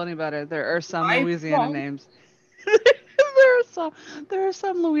makes you feel any better, there are some I Louisiana wrong. names. There are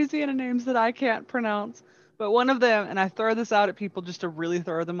some Louisiana names that I can't pronounce. But one of them, and I throw this out at people just to really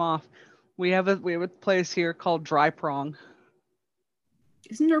throw them off. We have a place here called Dry Prong.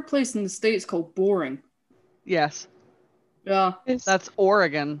 Isn't there a place in the States called Boring? Yes, Yeah. It's, that's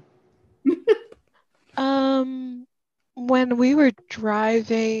Oregon. um, when we were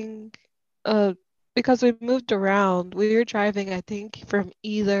driving, uh, because we moved around, we were driving, I think, from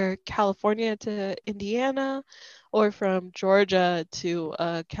either California to Indiana or from Georgia to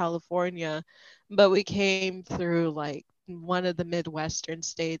California, but we came through like one of the Midwestern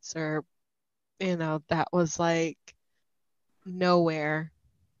states, or that was like nowhere.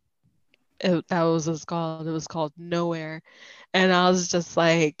 That was what it's called. It was called Nowhere. And I was just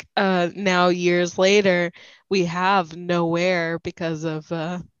like, now years later, we have Nowhere because of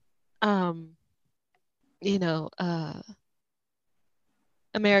um, you know,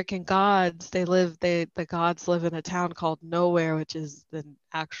 American Gods. The gods live in a town called Nowhere, which is the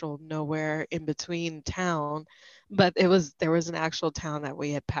actual nowhere in between town. But there was an actual town that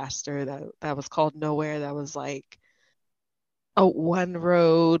we had passed through that was called Nowhere, that was like a one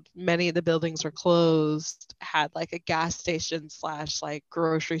road. Many of the buildings were closed, had like a gas station slash like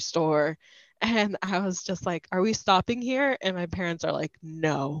grocery store. And I was just like, are we stopping here? And my parents are like,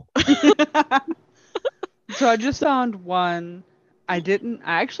 no. So I just found one. I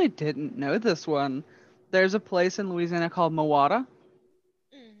actually didn't know this one. There's a place in Louisiana called Mawada.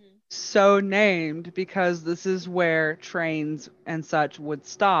 So named because this is where trains and such would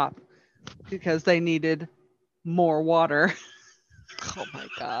stop because they needed more water. Oh my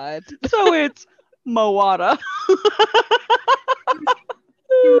God. So it's Mawada.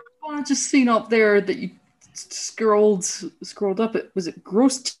 I just seen up there that you scrolled up. It was it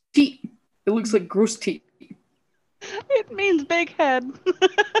gross teeth. It looks like gross teeth. It means big head.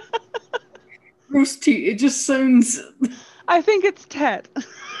 Gross teeth. It just sounds I think it's tet.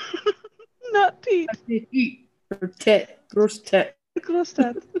 Not teat. teeth or tet. Gross tet. Gross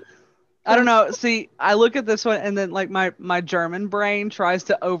tet. I don't know. See, I look at this one and then like my German brain tries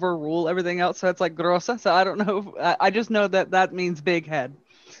to overrule everything else, so it's like grossa. So I don't know. I just know that means big head.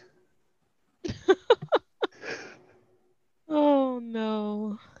 Oh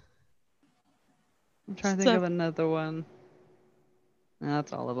no. I'm trying to think So, of another one. No,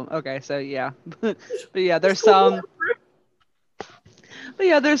 that's all of them. Okay, so yeah, but yeah, there's some. But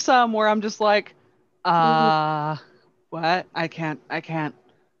yeah, there's some where I'm just like, what? I can't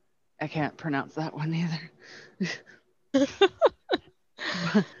pronounce that one either.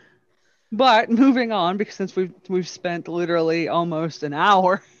 But moving on, because since we've spent literally almost an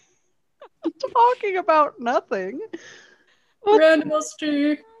hour talking about nothing. Red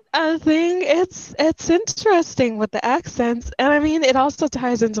mustard. I think it's interesting with the accents, and I mean it also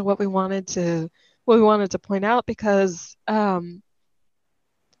ties into what we wanted to point out, because some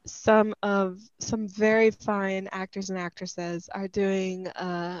very fine actors and actresses are doing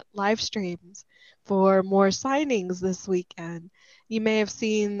live streams for more signings this weekend. You may have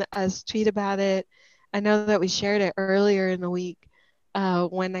seen us tweet about it. I know that we shared it earlier in the week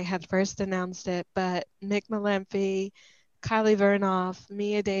when I had first announced it, but Nick Malempi, Kylie Vernoff,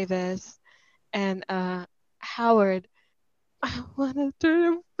 Mia Davis, and Howard. I want to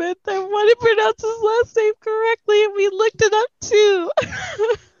turn a bit. I want to pronounce his last name correctly, and we looked it up too.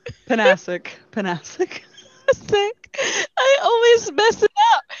 Panasic. Panasic. I always mess it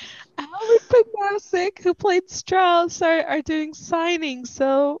up. Howard Panasic, who played Strauss, are doing signings.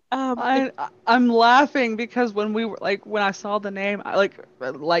 So I'm laughing because when we were like when I saw the name,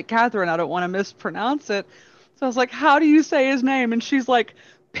 like Catherine, I don't want to mispronounce it. So I was like, how do you say his name? And she's like,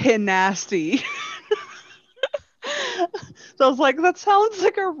 Pinasty. So I was like, that sounds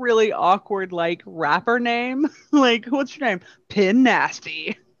like a really awkward like rapper name. Like, what's your name? Pin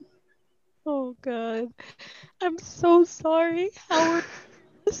Nasty. oh god, I'm so sorry, Howard,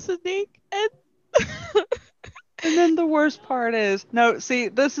 listening. And And then the worst part is, no, see,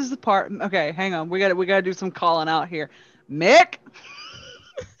 this is the part. Okay, hang on. We gotta do some calling out here. Mick,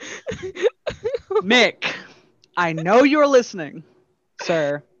 Mick, I know you're listening,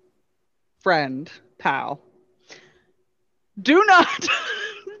 sir, friend, pal. Do not,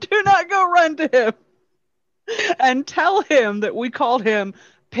 do not go run to him and tell him that we called him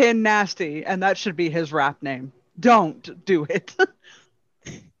Pin Nasty, and that should be his rap name. Don't do it.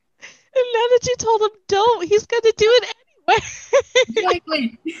 but you told him don't. He's gonna do it anyway.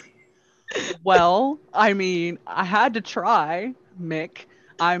 Exactly. Well, I mean, I had to try, Mick.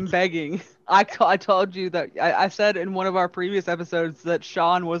 I'm begging. I told you that I said in one of our previous episodes that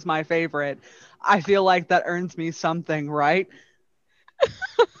Sean was my favorite. I feel like that earns me something, right?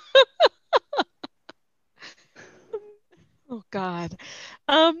 Oh God.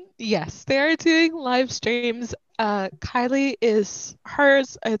 Yes, they are doing live streams. Kylie is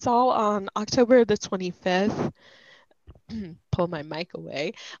hers. It's all on October the 25th. Pull my mic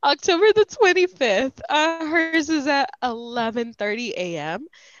away. October the 25th. Hers is at 11:30 a.m.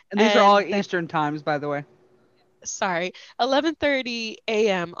 And these are all And then, Eastern times, by the way. sorry, 11:30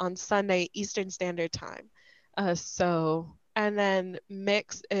 a.m. on Sunday Eastern Standard Time. And then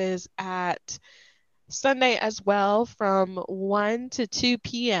Mix is at Sunday as well from 1 to 2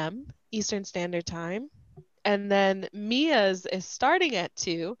 p.m. Eastern Standard Time. And then Mia's is starting at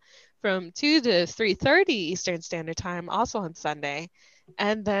 2 from 2 to 3:30 Eastern Standard Time, also on Sunday.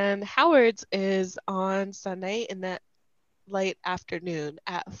 And then Howard's is on Sunday in that late afternoon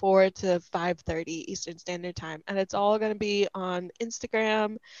at 4 to 5:30 Eastern Standard Time. And it's all going to be on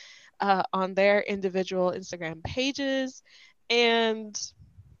Instagram, on their individual Instagram pages. And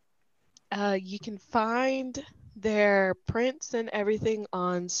you can find their prints and everything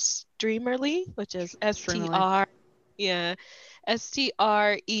on Streamerly, which is Extremely. yeah,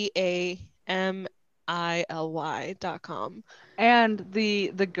 STREAMILY.com. And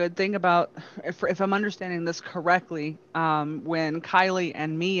the good thing about, if I'm understanding this correctly, when Kylie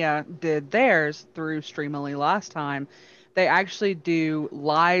and Mia did theirs through Streamily last time, they actually do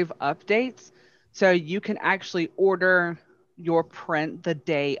live updates, so you can actually order your print the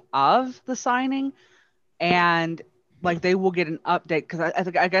day of the signing, and like they will get an update because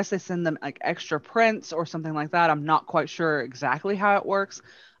I guess they send them like extra prints or something like that. I'm not quite sure exactly how it works,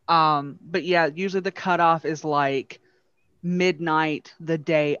 but yeah, usually the cutoff is like midnight the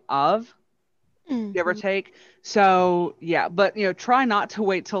day of, give or Mhm. take. So yeah, but try not to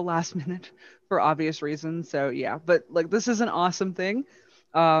wait till last minute for obvious reasons. So yeah, but like this is an awesome thing.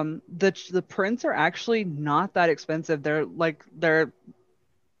 The prints are actually not that expensive. They're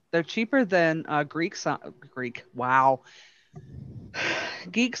cheaper than Greek, wow,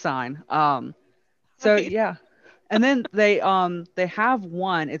 Geek Sign. So Right. yeah. And then they have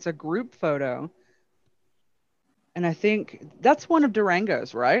one, it's a group photo, and I think that's one of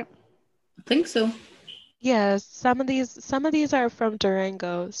Durango's, right? I think so. Yes, some of these are from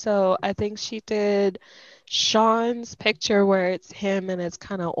Durango. So I think she did Sean's picture where it's him and it's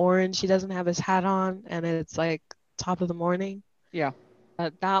kind of orange. He doesn't have his hat on and it's like top of the morning. Yeah.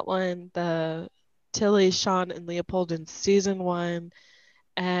 That one, the Tilly, Sean, and Leopold in season one.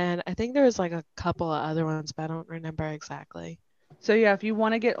 And I think there was like a couple of other ones, but I don't remember exactly. So yeah, if you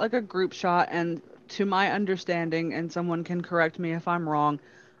want to get like a group shot, and to my understanding, and someone can correct me if I'm wrong,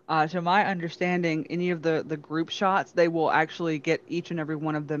 to my understanding, any of the group shots, they will actually get each and every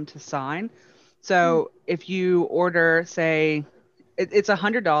one of them to sign. Mm. So if you order, say, it's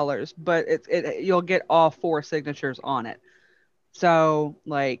 $100, but you'll get all four signatures on it. So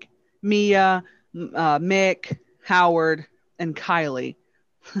like Mia, Mick, Howard, and Kylie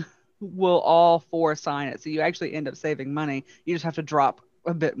will all four sign it. So you actually end up saving money. You just have to drop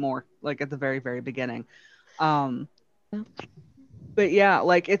a bit more, like at the very, very beginning. Um, but yeah,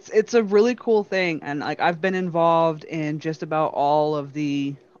 like it's a really cool thing, and like I've been involved in just about all of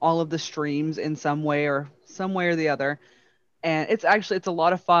the streams in some way or the other. And it's a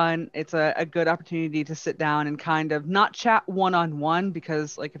lot of fun. It's a good opportunity to sit down and kind of not chat one on one,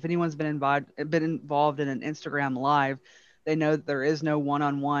 because like if anyone's been involved in an Instagram live, they know that there is no one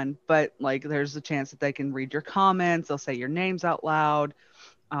on one, but like there's a chance that they can read your comments, they'll say your names out loud.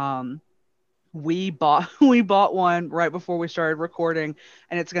 Um, we bought one right before we started recording,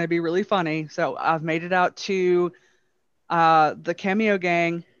 and it's going to be really funny. So I've made it out to the Cameo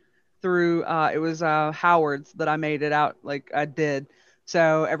Gang through it was Howard's that I made it out, like I did.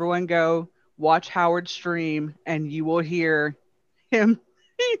 So everyone go watch Howard stream, and you will hear him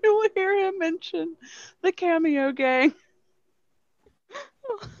you will hear him mention the Cameo Gang.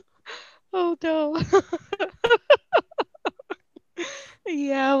 Oh no.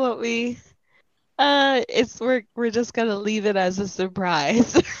 Yeah, what we it's we're just gonna leave it as a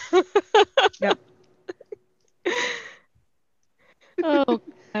surprise. Yep. Oh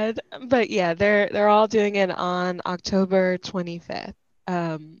God. But yeah, they're all doing it on October 25th.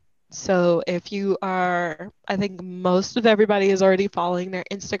 So if you are, I think most of everybody is already following their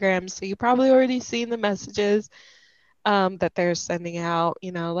Instagram, so you probably already seen the messages. that they're sending out,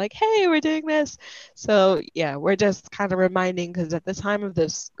 like, hey, we're doing this. So yeah, we're just kind of reminding, because at the time of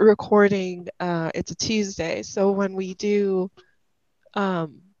this recording, it's a Tuesday. So when we do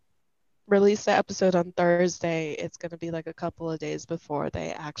um, release the episode on Thursday, it's going to be like a couple of days before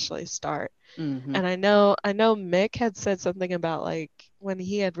they actually start. Mm-hmm. And I know Mick had said something about, like, when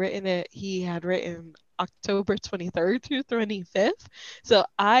he had written it, he had written October 23rd through 25th. So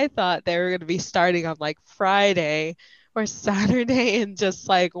I thought they were going to be starting on like Friday or Saturday, and just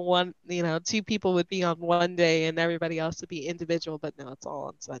like one, two people would be on one day and everybody else would be individual, but no, it's all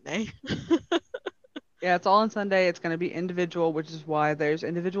on Sunday. Yeah, it's all on Sunday. It's going to be individual, which is why there's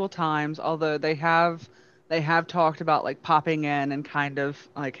individual times. Although they have talked about like popping in and kind of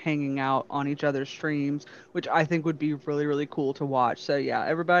like hanging out on each other's streams, which I think would be really really cool to watch. So yeah,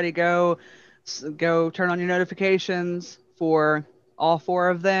 everybody go turn on your notifications for all four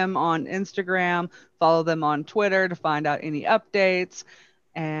of them on Instagram. Follow them on Twitter to find out any updates.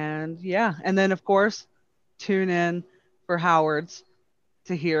 And yeah, and then of course tune in for Howard's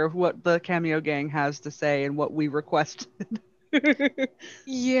to hear what the Cameo Gang has to say and what we requested.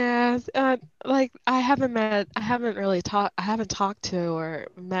 Yes, like I haven't really talked, I haven't talked to or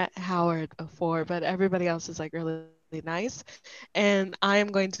met Howard before, but everybody else is like really, really nice. And I am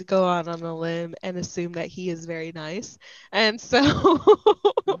going to go out on a limb and assume that he is very nice. And so,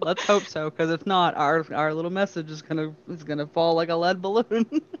 Let's hope so, because if not, our little message is gonna fall like a lead balloon.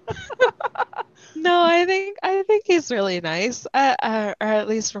 no, I think he's really nice, or at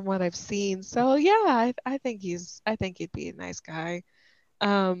least from what I've seen. So yeah, I think he'd be a nice guy.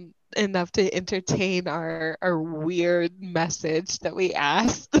 Enough to entertain our weird message that we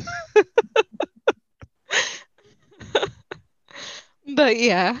asked. But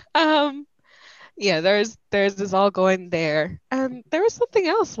yeah, there's this all going there. And there was something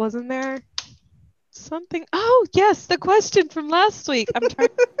else, wasn't there? Something. Oh, yes, the question from last week. I'm trying.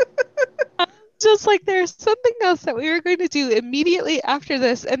 Just like there's something else that we were going to do immediately after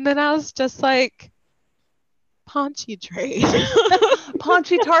this, and then I was just like, Paunchy trade.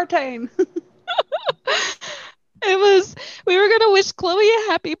 Paunchy Tartane. It was, we were gonna wish Chloe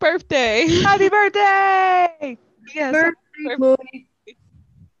a happy birthday. Happy birthday! Yes. Birthday, Chloe.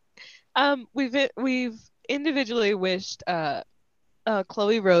 We've individually wished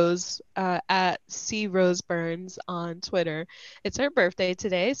Chloe Rose at C Rose Burns on Twitter. It's her birthday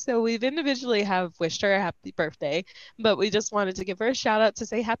today, so we've individually have wished her a happy birthday, but we just wanted to give her a shout out to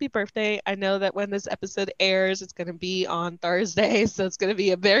say happy birthday. I know that when this episode airs, it's going to be on Thursday, so it's going to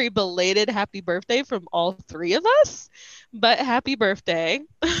be a very belated happy birthday from all three of us, but happy birthday.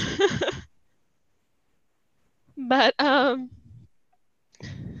 But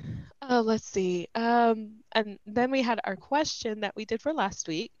let's see. And then we had our question that we did for last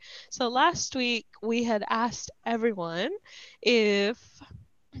week. So last week we had asked everyone if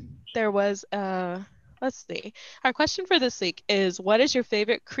there was let's see. Our question for this week is, what is your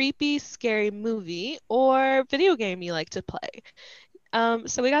favorite creepy, scary movie or video game you like to play?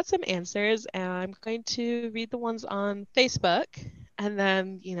 So we got some answers, and I'm going to read the ones on Facebook, and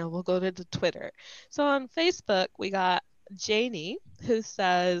then, we'll go to the Twitter. So on Facebook, we got Janie, who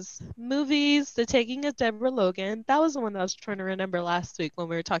says, movies, The Taking of Deborah Logan. That was the one that I was trying to remember last week when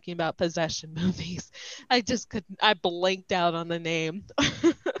we were talking about possession movies. I just couldn't, I blanked out on the name.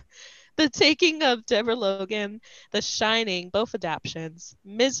 The Taking of Deborah Logan, The Shining, both adaptions,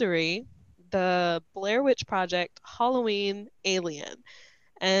 Misery, The Blair Witch Project, Halloween, Alien,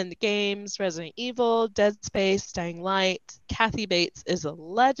 and games Resident Evil, Dead Space, Dying Light, Kathy Bates is a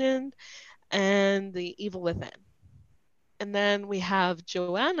Legend, and The Evil Within. And then we have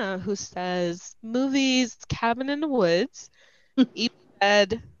Joanna, who says movies, Cabin in the Woods, Evil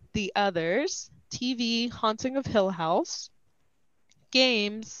Dead, The Others, TV, Haunting of Hill House,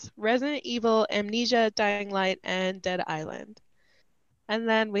 games, Resident Evil, Amnesia, Dying Light, and Dead Island. And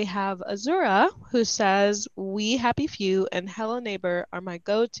then we have Azura, who says, We Happy Few and Hello Neighbor are my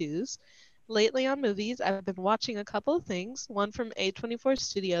go-tos. Lately on movies, I've been watching a couple of things, one from A24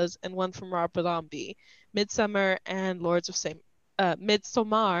 Studios and one from Rob Zombie, Midsommar and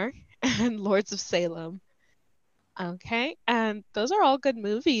Midsommar and Lords of Salem. Okay, and those are all good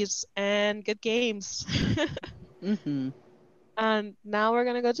movies and good games. Mm-hmm. And now we're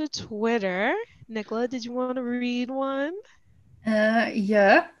gonna go to Twitter. Nicola, did you want to read one?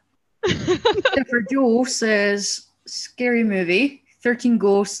 Yeah. Christopher Joe says scary movie, 13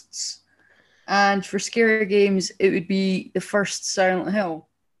 Ghosts, and for scary games, it would be the first Silent Hill.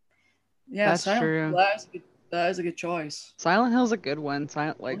 Yeah, That's Silent true. Hill, that's good. That is a good choice. Silent Hill's a good one.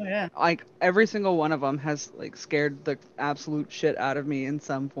 Oh yeah. Like every single one of them has like scared the absolute shit out of me in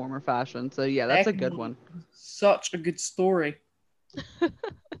some form or fashion. So yeah, that's a good Excellent. one. Such a good story. So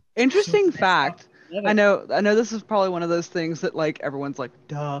Interesting messed up. fact. Love I it. know I know this is probably one of those things that like everyone's like,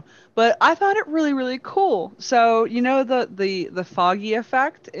 duh. But I thought it really, really cool. So, you know the foggy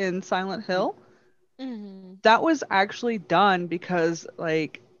effect in Silent Hill? Hmm. That was actually done because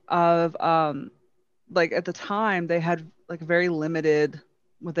of like at the time they had like very limited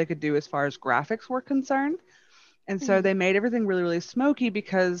what they could do as far as graphics were concerned. And so Hmm. they made everything really, really smoky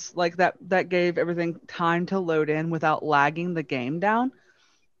because like that gave everything time to load in without lagging the game down.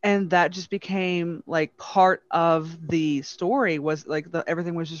 And that just became like part of the story was like the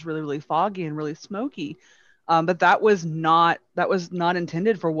everything was just really, really foggy and really smoky. But that was not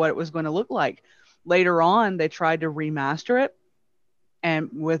intended for what it was going to look like. Later on, they tried to remaster it and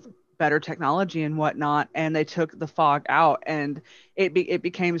with better technology and whatnot, and they took the fog out, and it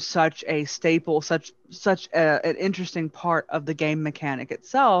became such a staple, an interesting part of the game mechanic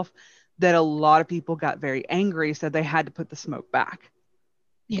itself that a lot of people got very angry, so they had to put the smoke back.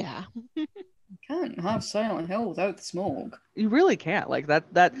 Yeah. You can't have Silent Hill without the smoke. You really can't like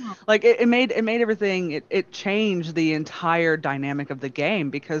that like it made everything it changed the entire dynamic of the game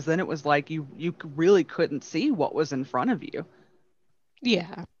because then it was like you really couldn't see what was in front of you.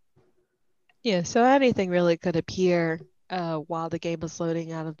 Yeah. Yeah. So anything really could appear while the game was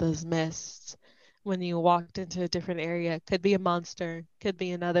loading out of those mists. When you walked into a different area, could be a monster, could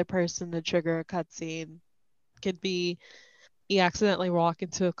be another person to trigger a cutscene, could be you accidentally walk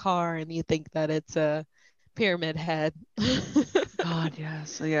into a car and you think that it's a pyramid head. God,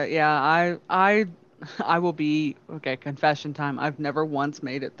 yes. Yeah. I will be okay. Confession time. I've never once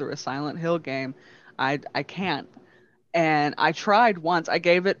made it through a Silent Hill game. I can't. And I tried once. I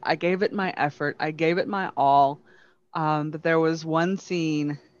gave it my effort. I gave it my all. But there was one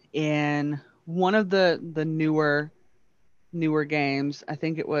scene in one of the newer games. I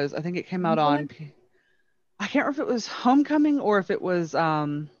think it came out Homecoming? on. I can't remember if it was Homecoming or if it was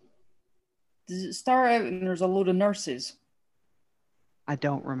Does it start out and there's a load of nurses? I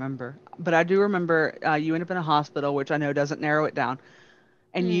don't remember, but I do remember you end up in a hospital, which I know doesn't narrow it down.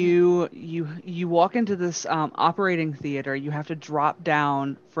 And Mm, you walk into this operating theater. You have to drop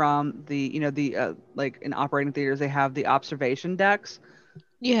down from the the like in operating theaters they have the observation decks.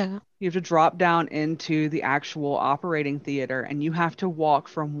 yeah. You have to drop down into the actual operating theater, and you have to walk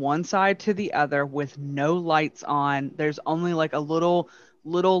from one side to the other with no lights on. There's only like a little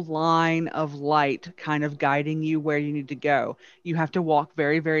line of light kind of guiding you where you need to go. You have to walk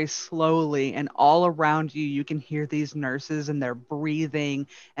very, very slowly, and all around you, you can hear these nurses and they're breathing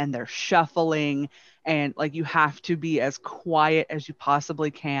and they're shuffling. And like you have to be as quiet as you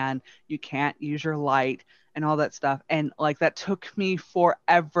possibly can. You can't use your light and all that stuff. And like that took me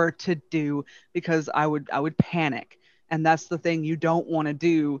forever to do because I would panic. And that's the thing you don't want to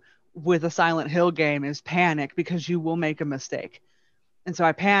do with a Silent Hill game is panic because you will make a mistake. And so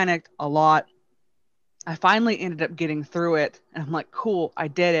I panicked a lot. I finally ended up getting through it. And I'm like, cool, I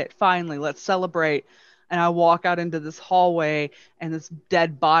did it. Finally, let's celebrate. And I walk out into this hallway and this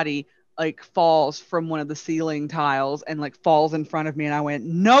dead body like falls from one of the ceiling tiles and like falls in front of me. And I went,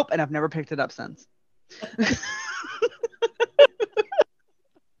 nope. And I've never picked it up since.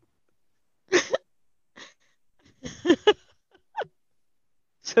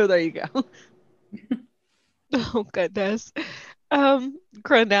 So there you go. Oh goodness.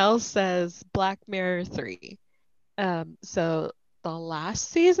 Grenell says Black Mirror 3. So the last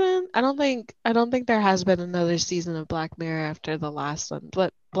season, I don't think there has been another season of Black Mirror after the last one.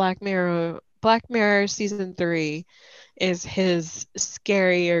 But Black Mirror season 3 is his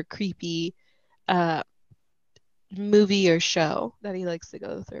scary or creepy uh movie or show that he likes to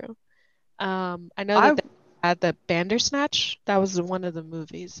go through. I know that I they had the Bandersnatch. That was one of the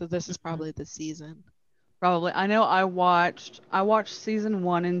movies, so this is probably the season. probably I know I watched season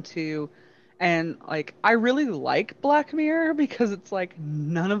 1 and 2 and like I really like Black Mirror because it's like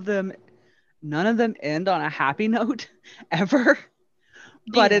none of them end on a happy note ever.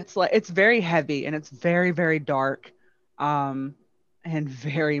 But Yeah. it's like it's very heavy and it's very, very dark. Um and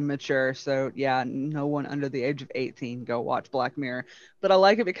very mature. So yeah, no one under the age of 18 go watch Black Mirror. But I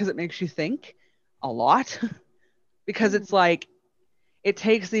like it because it makes you think a lot because Mhm. it's like it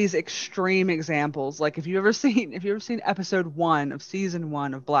takes these extreme examples. Like if you ever seen episode 1 of season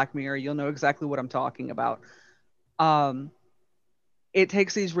 1 of Black Mirror, you'll know exactly what I'm talking about. Um it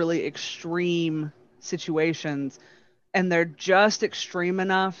takes these really extreme situations and they're just extreme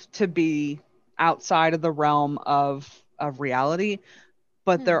enough to be outside of the realm of reality,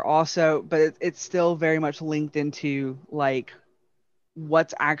 but Hmm. they're also, but it's still very much linked into like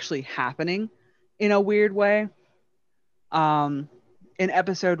what's actually happening in a weird way. Um, in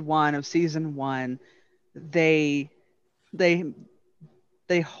episode 1 of season 1, they they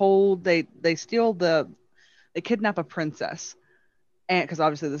they steal they kidnap a princess, and because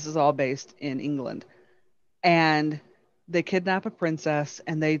obviously this is all based in England, and they kidnap a princess,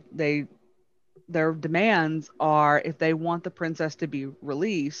 and they their demands are, if they want the princess to be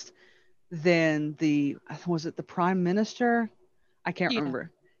released, then the was it the prime minister? I can't Yeah.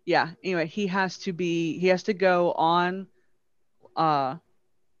 remember. Yeah. Anyway, he has to go uh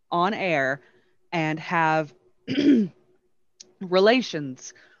on air and have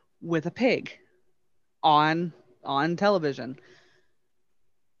relations with a pig on television.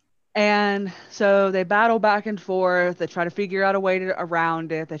 And so they battle back and forth. They try to figure out a way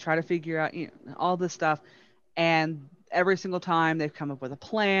around it. They try to figure out, all this stuff. And every single time they've come up with a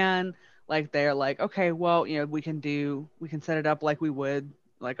plan. Like they're like, okay, well, we can set it up like we would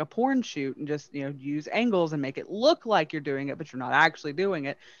like a porn shoot, and just, use angles and make it look like you're doing it, but you're not actually doing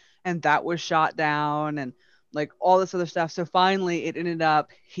it. And that was shot down, and like all this other stuff. So finally it ended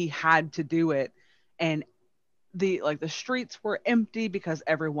up he had to do it. And the streets were empty because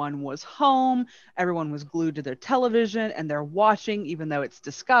everyone was home, everyone was glued to their television and they're watching, even though it's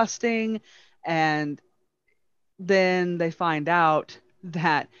disgusting. And then they find out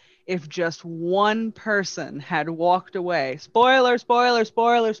that if just one person had walked away, spoiler, spoiler,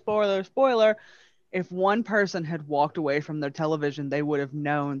 spoiler, spoiler, spoiler, if one person had walked away from their television, they would have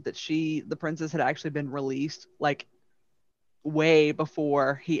known that the princess, had actually been released like way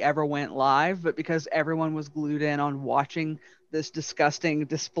before he ever went live. But because everyone was glued in on watching this disgusting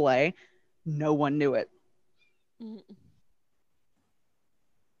display, no one knew it. Mm.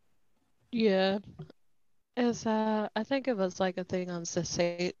 Yeah. I think it was like a thing on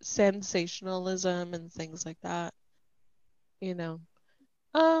sensationalism and things like that, you know.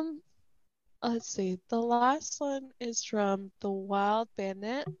 Um, let's see. The last one is from The Wild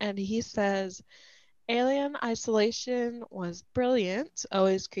Bandit, and he says, Alien Isolation was brilliant,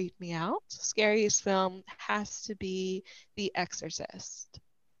 always creeped me out. Scariest film has to be The Exorcist.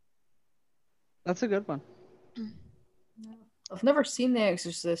 That's a good one. I've never seen The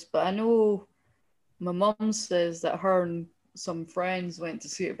Exorcist, but I know my mum says that her and some friends went to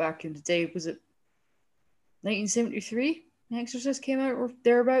see it back in the day. Was it 1973? The Exorcist came out, or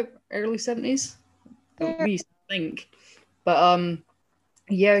thereabout, early 70s. There. We used to think. But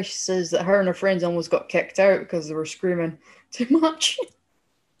yeah, she says that her and her friends almost got kicked out because they were screaming too much.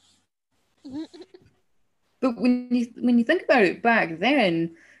 But when you think about it back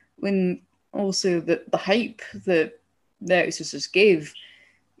then, when also the hype that The Exorcist gave,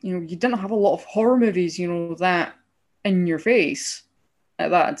 you didn't have a lot of horror movies, that in your face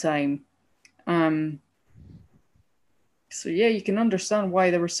at that time. Um, so yeah, you can understand why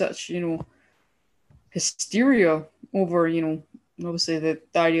there was such, hysteria over, obviously the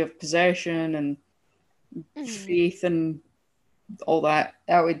idea of possession and Mhm. faith and all that.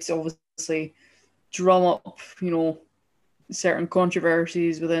 That would obviously drum up, certain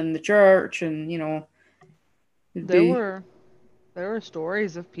controversies within the church, and it'd There be were there were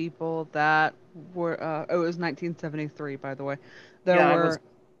stories of people that were it was 1973, by the way. There yeah, I was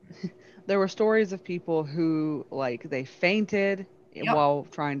were there were stories of people who, like, they fainted yep. while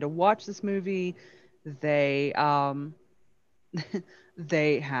trying to watch this movie. They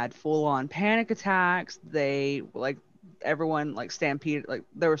they had full on panic attacks. They like everyone like stampeded. Like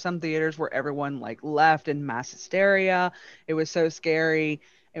there were some theaters where everyone like left in mass hysteria. It was so scary.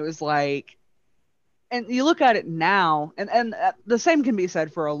 It was like, and you look at it now, and the same can be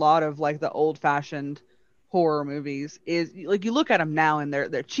said for a lot of like the old fashioned horror movies. Is like you look at them now and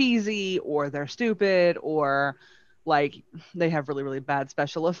they're cheesy, or they're stupid, or like they have really really bad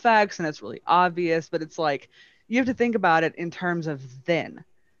special effects and it's really obvious. But it's like you have to think about it in terms of Yeah.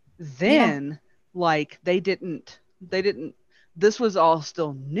 then, like they didn't this was all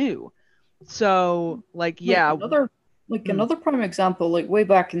still new. So like, Like yeah. Mm, another prime example, like way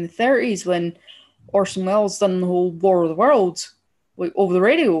back in the 30s when Orson Welles done the whole War of the Worlds, like over the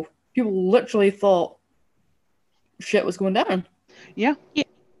radio, people literally thought shit was going down. yeah. Yeah.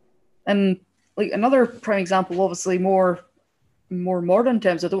 And like another prime example, obviously more modern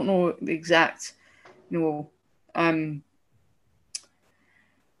times. I don't know the exact, you know, um,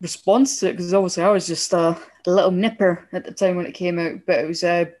 response to it because obviously I was just a little nipper at the time when it came out. But it was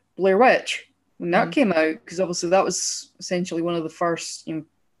Blair Witch when that Mhm. came out, because obviously that was essentially one of the first,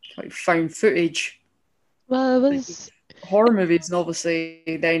 like found footage Well, it like, was. horror movies. And obviously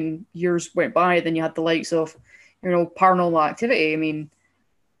then years went by. Then you had the likes of, Paranormal Activity. I mean,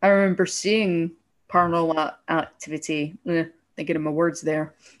 I remember seeing Paranormal Activity. Thinking of my words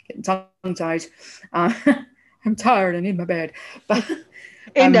there, getting tongue tied. Uh, I'm tired. I need my bed. But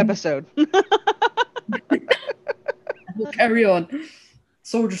End episode. we'll carry on.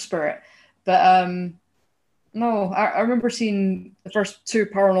 Soldier spirit. But no, I remember seeing the first two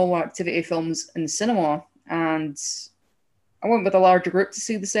Paranormal Activity films in the cinema, and I went with a larger group to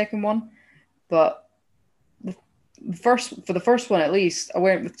see the second one. But for the first one at least, I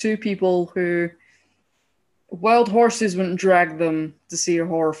went with two people who wild horses wouldn't drag them to see a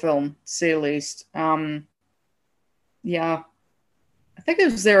horror film, to say the least. Yeah, I think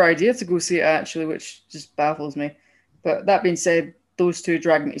it was their idea to go see it actually, which just baffles me. But that being said, those two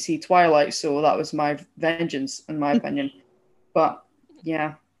dragged me to see Twilight, so that was my vengeance, in my opinion. But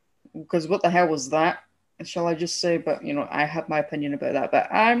yeah, because what the hell was that? Shall I just say? But I have my opinion about that.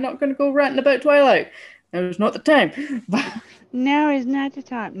 But I'm not going to go ranting about Twilight. Now's not the time. But Now is not the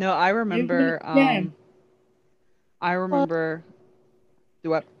time. No, I remember. I Well, remember.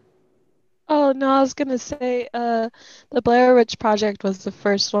 Do what? oh no, I was gonna say, the Blair Witch Project was the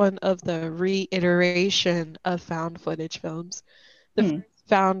first one of the reiteration of found footage films. The Hmm. first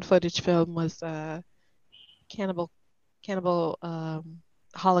found footage film was Cannibal Cannibal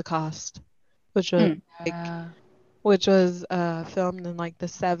Holocaust, which was Hmm. like filmed in like the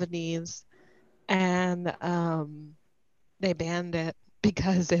 70s, and they banned it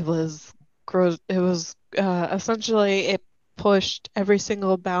because it was gross. It was essentially it pushed every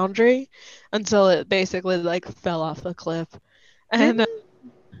single boundary until it basically like fell off the cliff. And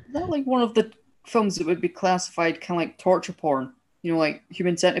Didn't that like one of the films that would be classified kind of like torture porn? Like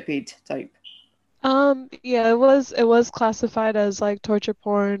Human Centipede type. yeah, it was classified as like torture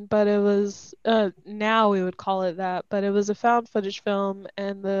porn, but it was now we would call it that, but it was a found footage film,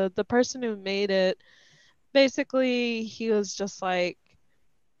 and the person who made it basically he was just like,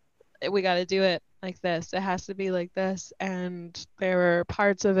 we got to do it like this. It has to be like this. And there were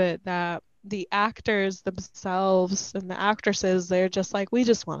parts of it that the actors themselves and the actresses, they're just like, we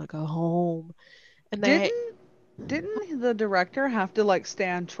just want to go home. And they, Didn't the director have to like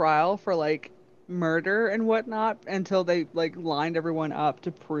stand trial for like murder and whatnot until they like lined everyone up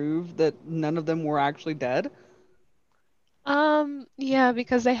to prove that none of them were actually dead? yeah,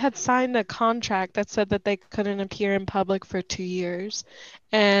 because they had signed a contract that said that they couldn't appear in public for 2 years.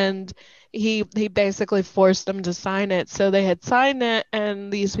 And he basically forced them to sign it. So they had signed it,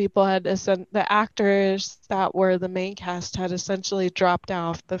 and these people had the actors that were the main cast had essentially dropped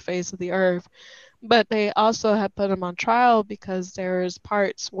off the face of the earth. But they also had put them on trial because there's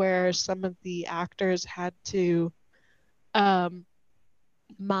parts where some of the actors had to um,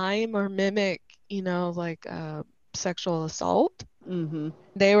 mime or mimic, like sexual assault. Mm-hmm.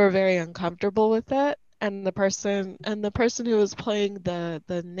 They were very uncomfortable with it. And the person who was playing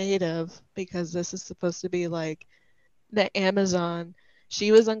the native, because this is supposed to be like the Amazon,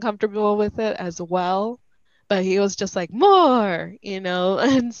 she was uncomfortable with it as well. But he was just like, more,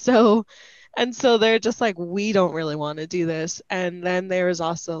 and so they're just like, we don't really want to do this. And then there was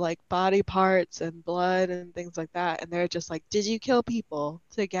also like body parts and blood and things like that. And they're just like, did you kill people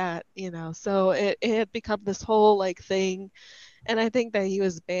to get? So it had become this whole like thing. And I think that he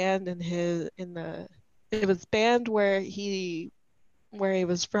was banned it was banned where he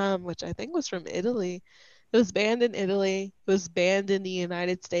was from, which I think was from Italy. It was banned in Italy. It was banned in the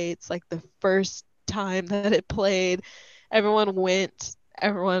United States. Like the first time that it played, everyone went.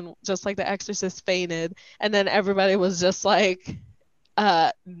 Everyone, just like The Exorcist, fainted, and then everybody was just like,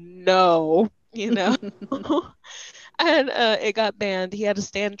 no, you know. And it got banned. He had to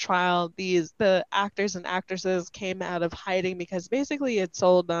stand trial. The actors and actresses came out of hiding because basically it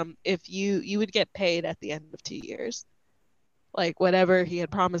told them if you would get paid at the end of 2 years. Like whatever he had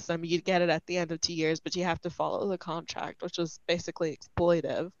promised them, you'd get it at the end of 2 years, but you have to follow the contract, which was basically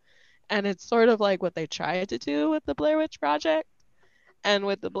exploitive. And it's sort of like what they tried to do with the Blair Witch Project. And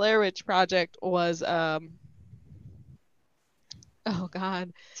with the Blair Witch Project was oh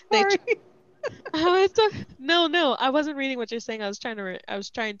God, they Sorry. no, I wasn't reading what you're saying. I was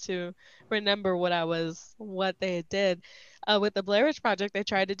trying to remember what they did. With the Blair Witch Project, they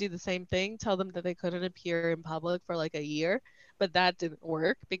tried to do the same thing, tell them that they couldn't appear in public for like a year, but that didn't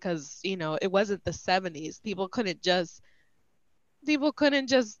work because, it wasn't the 70s. People couldn't just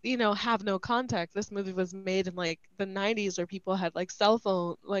have no contact. This movie was made in like the 90s where people had like cell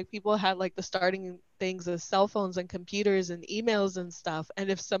phone, like people had like the starting things of cell phones and computers and emails and stuff.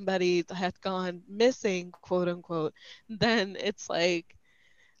 And if somebody had gone missing, quote unquote, then it's like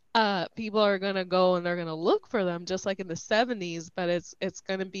people are gonna go and they're gonna look for them just like in the 70s, but it's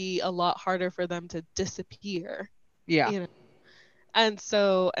gonna be a lot harder for them to disappear, Yeah. you know. And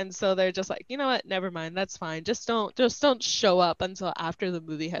so they're just like, you know what, never mind, that's fine. Just don't show up until after the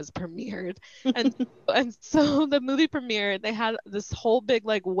movie has premiered. And and so the movie premiered, they had this whole big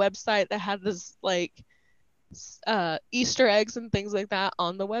like website that had this like Easter eggs and things like that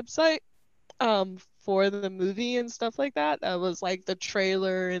on the website for the movie and stuff like that. That was like the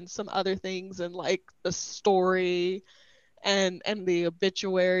trailer and some other things and like the story and the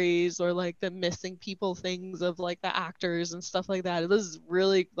obituaries or like the missing people things of like the actors and stuff like that. It was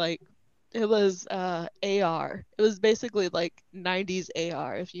really like it was AR. It was basically like 90s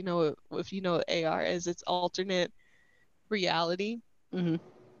AR, if you know what AR is. It's alternate reality. Hmm.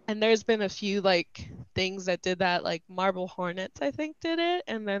 And there's been a few like things that did that, like Marble Hornets I think did it,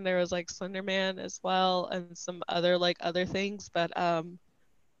 and then there was like Slenderman as well and some other like other things, but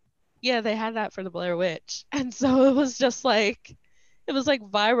yeah, they had that for the Blair Witch. And so it was like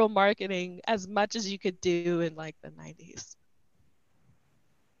viral marketing as much as you could do in like the 90s.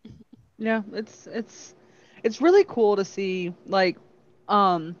 Yeah, it's really cool to see like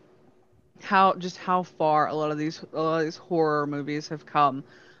um how far a lot of these horror movies have come.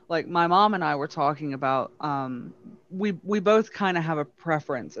 Like my mom and I were talking about we both kind of have a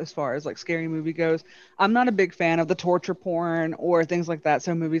preference as far as like scary movie goes. I'm not a big fan of the torture porn or things like that.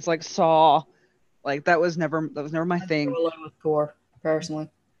 So movies like Saw, like that was never my I'm thing. alone with gore, personally.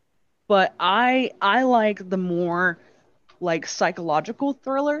 But I like the more like psychological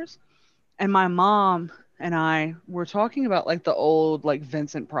thrillers. And my mom and I were talking about like the old like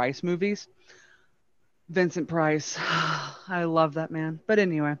Vincent Price movies. Vincent Price. I love that man. But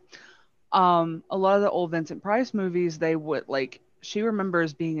anyway, a lot of the old Vincent Price movies, they would like she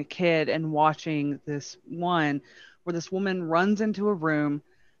remembers being a kid and watching this one where this woman runs into a room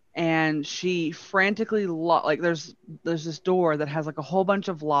and she frantically like there's this door that has like a whole bunch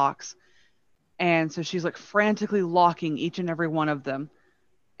of locks, and so she's like frantically locking each and every one of them,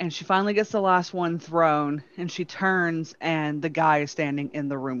 and she finally gets the last one thrown and she turns and the guy is standing in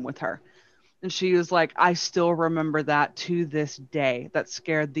the room with her. And she was like, I still remember that to this day. That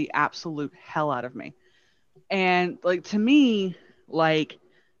scared the absolute hell out of me. And like to me, like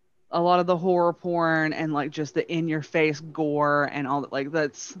a lot of the horror porn and like just the in your face gore and all that, like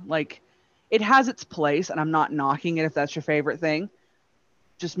that's like it has its place, and I'm not knocking it if that's your favorite thing.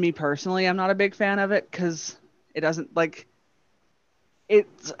 Just me personally, I'm not a big fan of it because it doesn't like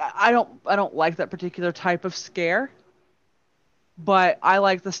it's I don't like that particular type of scare, but I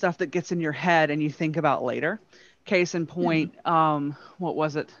like the stuff that gets in your head and you think about later. Case in point, what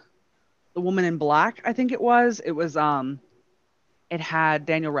was it? The Woman in Black, I think it was. It had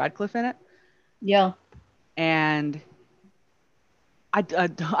Daniel Radcliffe in it, Yeah. and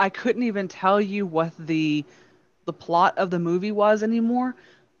I couldn't even tell you what the plot of the movie was anymore.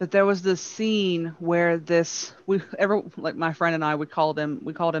 But there was this scene where this we ever like my friend and I we called him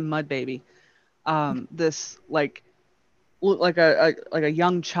Mud Baby. This like looked like a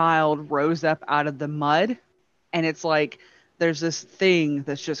young child rose up out of the mud, and it's like there's this thing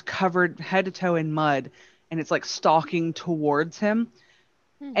that's just covered head to toe in mud, and it's like stalking towards him.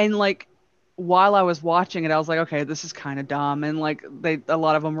 Hmm. And like while I was watching it, I was like, okay, this is kind of dumb, and like a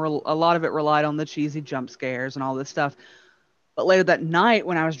lot of it relied on the cheesy jump scares and all this stuff. But later that night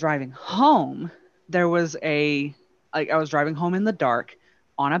when I was driving home, there was a like I was driving home in the dark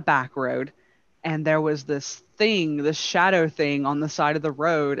on a back road, and there was this shadow thing on the side of the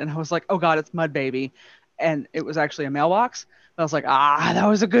road, and I was like, "Oh God, it's Mud Baby," and it was actually a mailbox. I was like, "Ah, that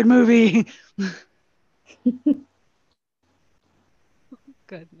was a good movie."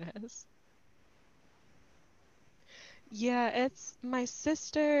 Goodness. Yeah, it's my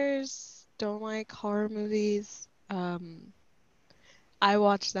sisters don't like horror movies. I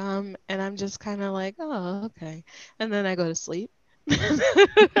watch them and I'm just kind of like, oh, okay. And then I go to sleep.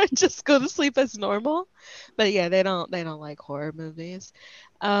 I just go to sleep as normal. But yeah, they don't like horror movies.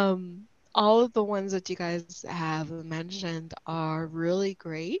 Um, all of the ones that you guys have mentioned are really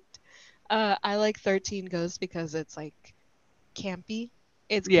great. I like 13 Ghosts because it's like campy.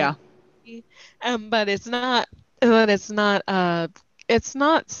 It's Yeah, campy. But it's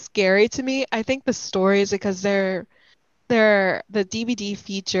not scary to me. I think the stories, because they're the DVD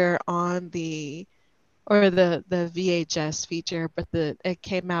feature on the or the VHS feature, but it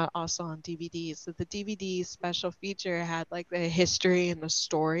came out also on DVD. So the DVD special feature had like the history and the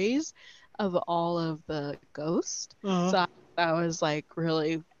stories of all of the ghosts. uh-huh. So that was like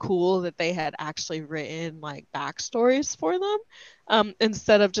really cool that they had actually written like backstories for them,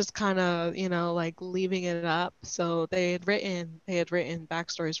 instead of just kind of like leaving it up. So they had written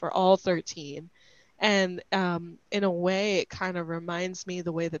backstories for all 13, and in a way, it kind of reminds me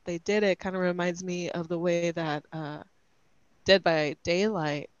the way that they did it kind of reminds me of the way that Dead by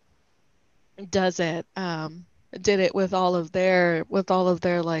Daylight does it. Did it with all of their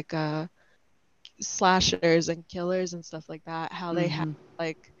like slashers and killers and stuff like that. How they have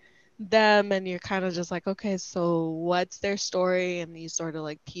like them, and you're kind of just like, okay, so what's their story, and you sort of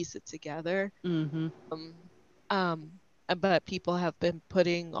like piece it together. But people have been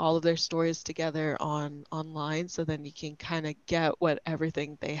putting all of their stories together online, so then you can kind of get what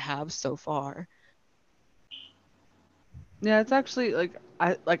everything they have so far. Yeah, it's actually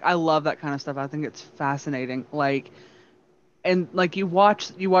I love that kind of stuff. I think it's fascinating. Like, and like you watch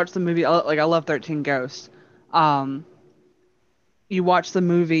the movie. Like, I love 13 Ghosts. You watch the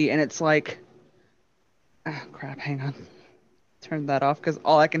movie and it's like, ah, crap. Hang on, turn that off because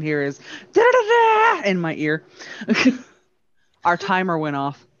all I can hear is da-da-da-da in my ear. Our timer went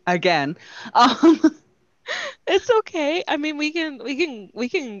off again. It's okay. I mean, we can,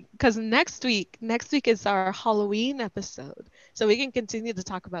 because next week is our Halloween episode, so we can continue to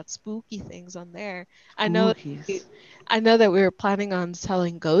talk about spooky things on there. I know that we were planning on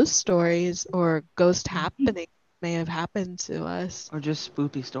telling ghost stories or ghost happenings may have happened to us, or just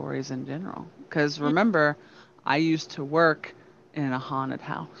spooky stories in general. Because remember, I used to work in a haunted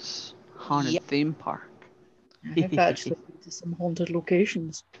house, haunted theme park. I've actually been to some haunted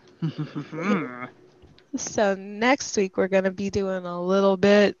locations. So next week we're gonna be doing a little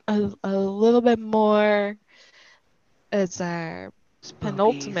bit more. It's our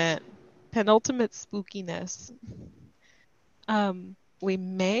penultimate spookiness.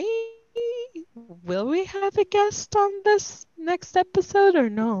 Will we have a guest on this next episode or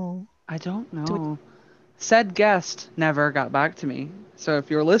no? I don't know. Said guest never got back to me. So if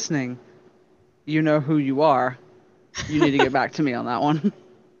you're listening, you know who you are. You need to get back to me on that one.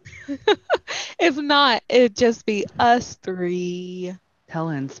 If not, it'd just be us three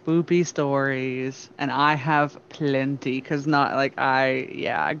telling spoopy stories, and I have plenty because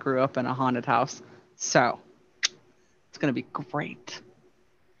I grew up in a haunted house, so it's gonna be great.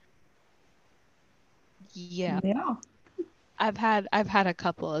 Yeah. I've had a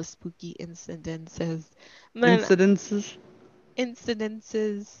couple of spooky incidences.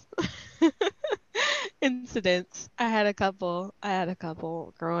 Incidents. I had a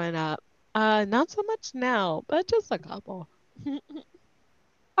couple growing up. Not so much now, but just a couple.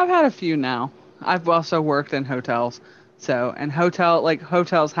 I've had a few now. I've also worked in hotels. So, and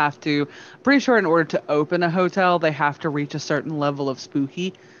hotels have to, pretty sure in order to open a hotel, they have to reach a certain level of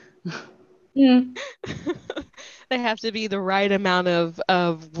spooky. They have to be the right amount of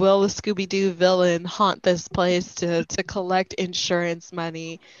will the Scooby-Doo villain haunt this place to collect insurance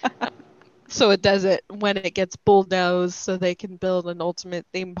money. So it doesn't, when it gets bulldozed, so they can build an ultimate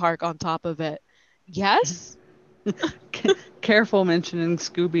theme park on top of it. Yes? Careful mentioning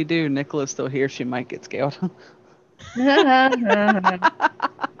Scooby-Doo. Nicola's still here. She might get scared.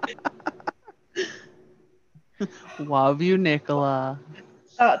 Love you, Nicola.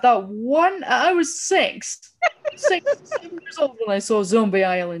 That one, I was 7 years old when I saw Zombie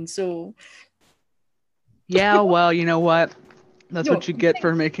Island, so... Yeah, well, you know what? That's what you get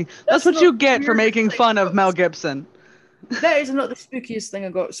for making... That's what you get for making fun of Mel Gibson. That is not the spookiest thing I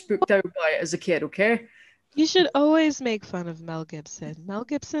got spooked out by as a kid, okay? You should always make fun of Mel Gibson. Mel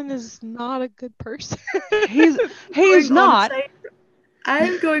Gibson is not a good person. He's not.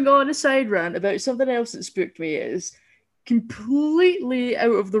 I'm going on a side rant about something else that spooked me. It is completely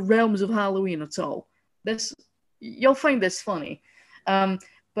out of the realms of Halloween at all. You'll find this funny. But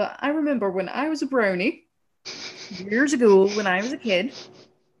I remember when I was a brownie, years ago when I was a kid,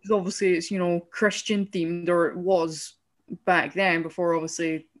 because obviously it's, Christian themed, or it was back then, before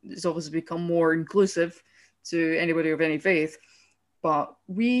obviously it's obviously become more inclusive to anybody of any faith. But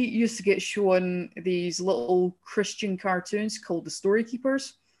we used to get shown these little Christian cartoons called the Story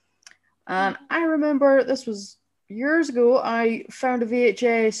Keepers. And I remember this was years ago, I found a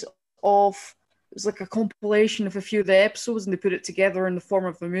VHS of, it was like a compilation of a few of the episodes, and they put it together in the form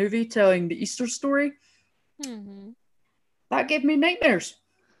of a movie telling the Easter story. Mm-hmm. That gave me nightmares.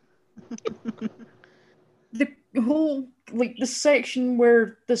 The whole, the section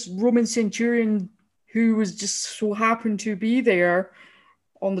where this Roman centurion, who was just so happened to be there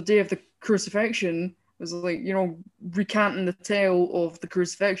on the day of the crucifixion, was recanting the tale of the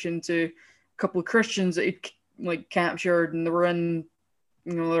crucifixion to a couple of Christians that he'd captured, and they were in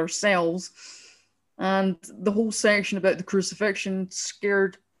their cells, and the whole section about the crucifixion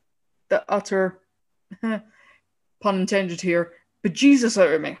scared the utter pun intended here bejesus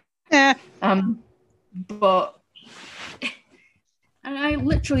out of me. But and I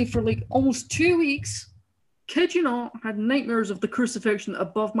literally for almost 2 weeks, kid you not, had nightmares of the crucifixion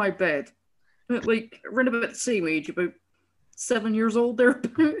above my bed. Around about the same age, about 7 years old there.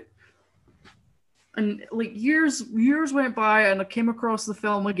 And like years went by, and I came across the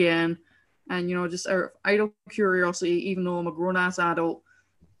film again, and just out of idle curiosity, even though I'm a grown ass adult,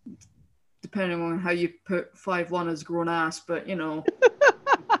 depending on how you put 5'1" as grown ass, but have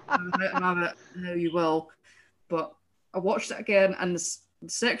it how you will. But I watched it again, and the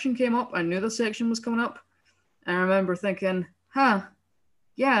section came up. I knew the section was coming up, and I remember thinking,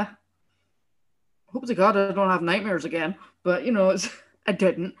 yeah, hope to God I don't have nightmares again. But I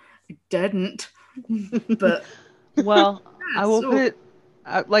didn't. But Well, yeah, I will so- put it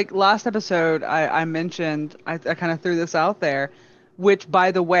like last episode. I mentioned I kind of threw this out there, which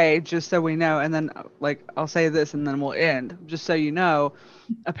by the way, just so we know, and then like I'll say this and then we'll end. Just so you know,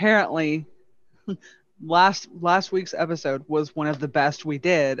 apparently last week's episode was one of the best we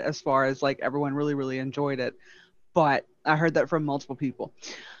did as far as like everyone really enjoyed it. But I heard that from multiple people.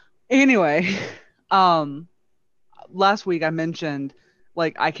 Anyway, last week I mentioned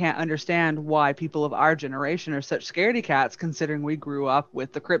like I can't understand why people of our generation are such scaredy cats, considering we grew up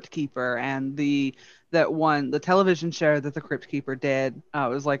with the Crypt Keeper and the television show that the Crypt Keeper did. It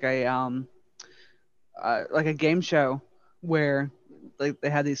was like a game show where like they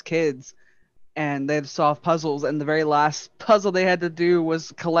had these kids and they had to solve puzzles, and the very last puzzle they had to do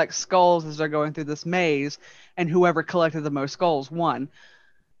was collect skulls as they're going through this maze, and whoever collected the most skulls won.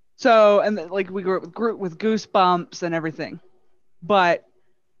 So, and like we grew up with Goosebumps and everything. But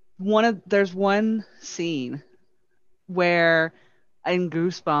there's one scene where in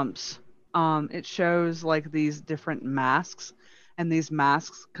Goosebumps, it shows like these different masks, and these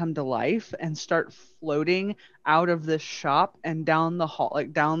masks come to life and start floating out of this shop and down the hall,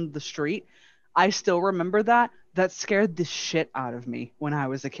 like down the street. I still remember that. That scared the shit out of me when I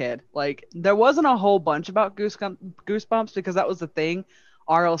was a kid. Like there wasn't a whole bunch about Goosebumps because that was the thing.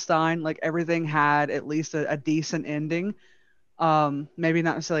 R.L. Stine, like everything had at least a decent ending. Maybe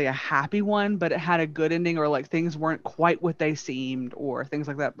not necessarily a happy one, but it had a good ending, or like things weren't quite what they seemed or things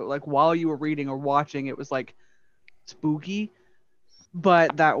like that. But like while you were reading or watching, it was like spooky.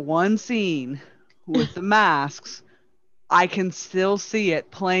 But that one scene with the masks, I can still see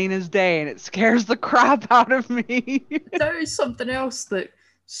it plain as day, and it scares the crap out of me. That is something else that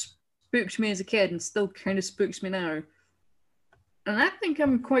spooked me as a kid and still kind of spooks me now. And I think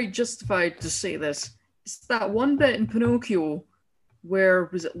I'm quite justified to say this. It's that one bit in Pinocchio where,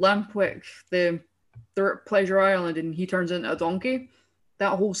 was it Lampwick, they're at Pleasure Island and he turns into a donkey.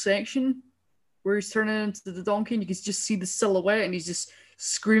 That whole section where he's turning into the donkey and you can just see the silhouette and he's just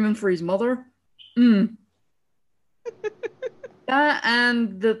screaming for his mother. That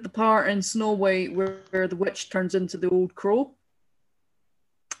and the part in Snow White where the witch turns into the old crow.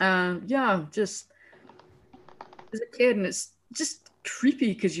 Just as a kid, and it's just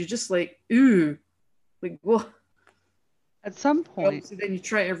creepy because you're just like, ooh, like what? At some point, So then you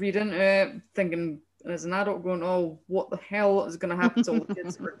try to read into it, thinking as an adult, going, "Oh, what the hell is going to happen to all the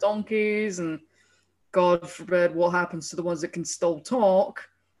kids who are donkeys?" And God forbid, what happens to the ones that can still talk?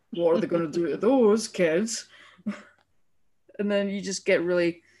 What are they going to do to those kids? And then you just get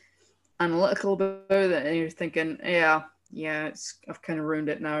really analytical about it, and you're thinking, "Yeah, I've kind of ruined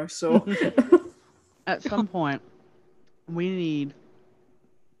it now." So, at some point, we need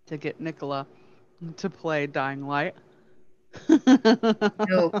to get Nicola to play Dying Light.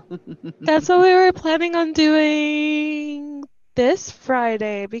 no. That's what we were planning on doing this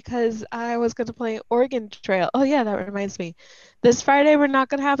Friday because I was going to play Oregon Trail. Oh, yeah, that reminds me. This Friday, we're not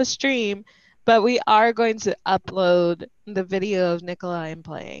going to have a stream, but we are going to upload the video of Nicola and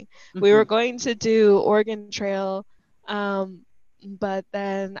playing. We were going to do Oregon Trail, but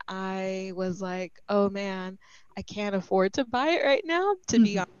then I was like, oh, man, I can't afford to buy it right now, to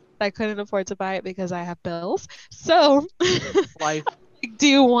be honest. I couldn't afford to buy it because I have bills. So, Life. do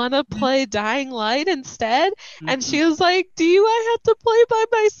you want to play Dying Light instead? And she was like, I have to play by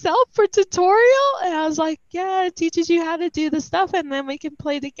myself for tutorial? And I was like, yeah, it teaches you how to do the stuff and then we can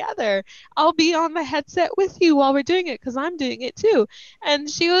play together. I'll be on the headset with you while we're doing it because I'm doing it too. And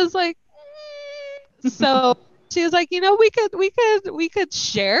she was like, so she was like, we could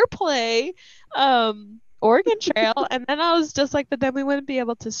share play Oregon Trail. And then I was just like, but then we wouldn't be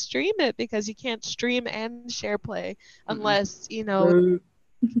able to stream it because you can't stream and share play unless, I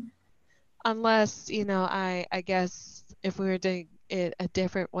guess if we were doing it a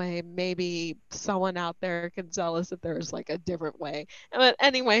different way, maybe someone out there can tell us if there's like a different way. But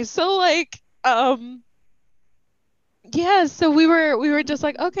anyway, so like, yeah, so we were just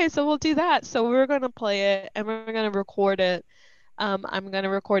like, okay, so we'll do that. So we're going to play it and we're going to record it. I'm going to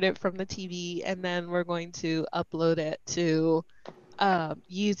record it from the TV and then we're going to upload it to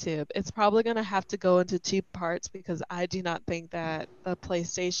YouTube. It's probably going to have to go into 2 parts because I do not think that the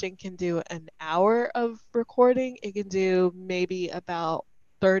PlayStation can do an hour of recording. It can do maybe about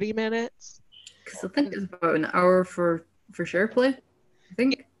 30 minutes. Because I think it's about an hour for SharePlay. I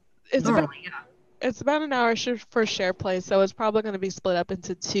think It's normally, about an hour for SharePlay, so it's probably going to be split up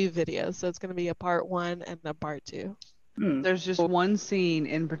into 2 videos. So it's going to be a part 1 and a part 2. There's just one scene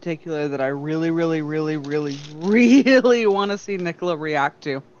in particular that I really, really, really, really, really want to see Nicola react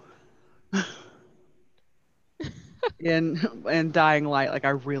to. in Dying Light, I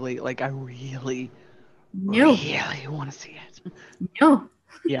really no, really want to see it. no,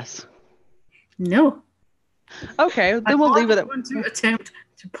 Yes. no. Okay, then we'll leave it at. I'm going to attempt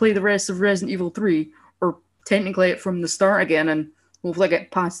to play the rest of Resident Evil 3, or technically it from the start again, and hopefully I get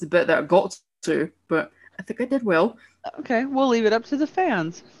past the bit that I got to, but I think I did well. Okay, we'll leave it up to the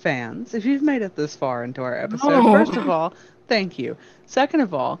fans. Fans, if you've made it this far into our episode, No. first of all, thank you. Second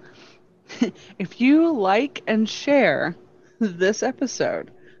of all, if you like and share this episode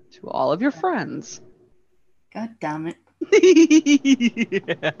to all of your friends. God damn it.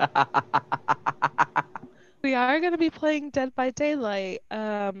 We are going to be playing Dead by Daylight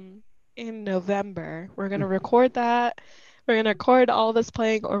in November. We're going to record that. We're going to record all this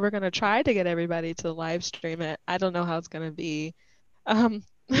playing, or we're going to try to get everybody to live stream it. I don't know how it's going to be.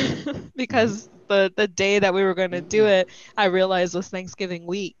 Because the day that we were going to do it, I realized was Thanksgiving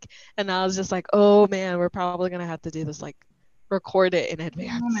week. And I was just like, oh man, we're probably going to have to do this, record it in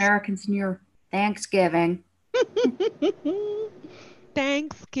advance. Americans near Thanksgiving.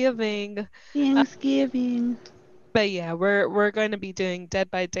 Thanksgiving. But yeah, we're going to be doing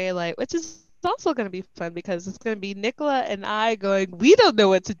Dead by Daylight, which is also going to be fun because it's going to be Nicola and I going, we don't know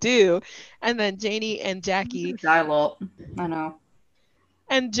what to do. And then Janie and Jackie. Dialogue. I know.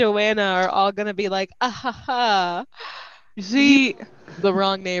 And Joanna are all going to be like, ah ha ha. You see, the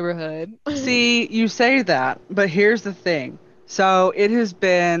wrong neighborhood. See, you say that, but here's the thing. So it has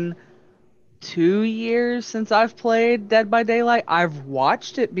been 2 years since I've played Dead by Daylight. I've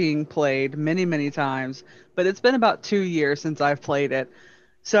watched it being played many, many times, but it's been about 2 years since I've played it.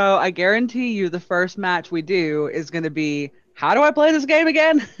 So I guarantee you the first match we do is going to be, how do I play this game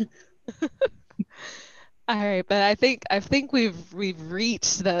again? All right, but I think we've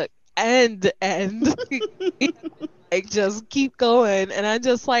reached the end. Just keep going. And I'm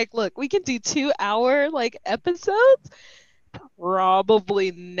just like, look, we can do 2-hour episodes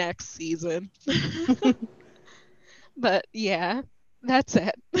probably next season. But yeah, that's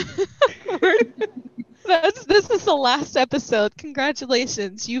it. This is the last episode.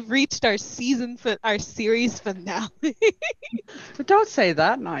 Congratulations, you've reached our series finale. But don't say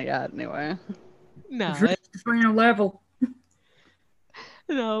that, not yet. Anyway, no, The final level.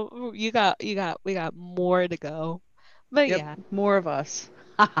 No, we got more to go. But yep, yeah, more of us.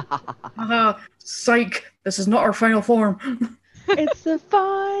 Psych. This is not our final form. It's the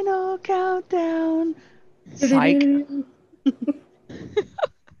final countdown. Psych.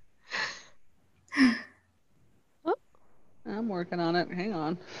 I'm working on it. Hang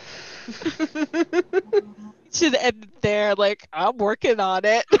on. Should end there. I'm working on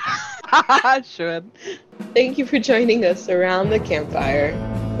it. I should. Thank you for joining us around the campfire.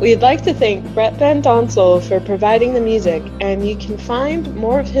 We'd like to thank Brett Van Donsel for providing the music, and you can find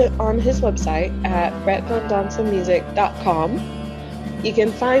more of him on his website at brettvanDonselmusic.com. You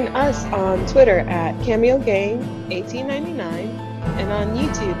can find us on Twitter at CameoGang1899 and on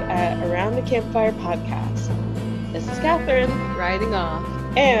YouTube at Around the Campfire Podcast. This is Catherine, riding off,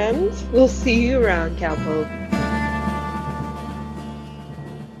 and we'll see you around, Cowpoke.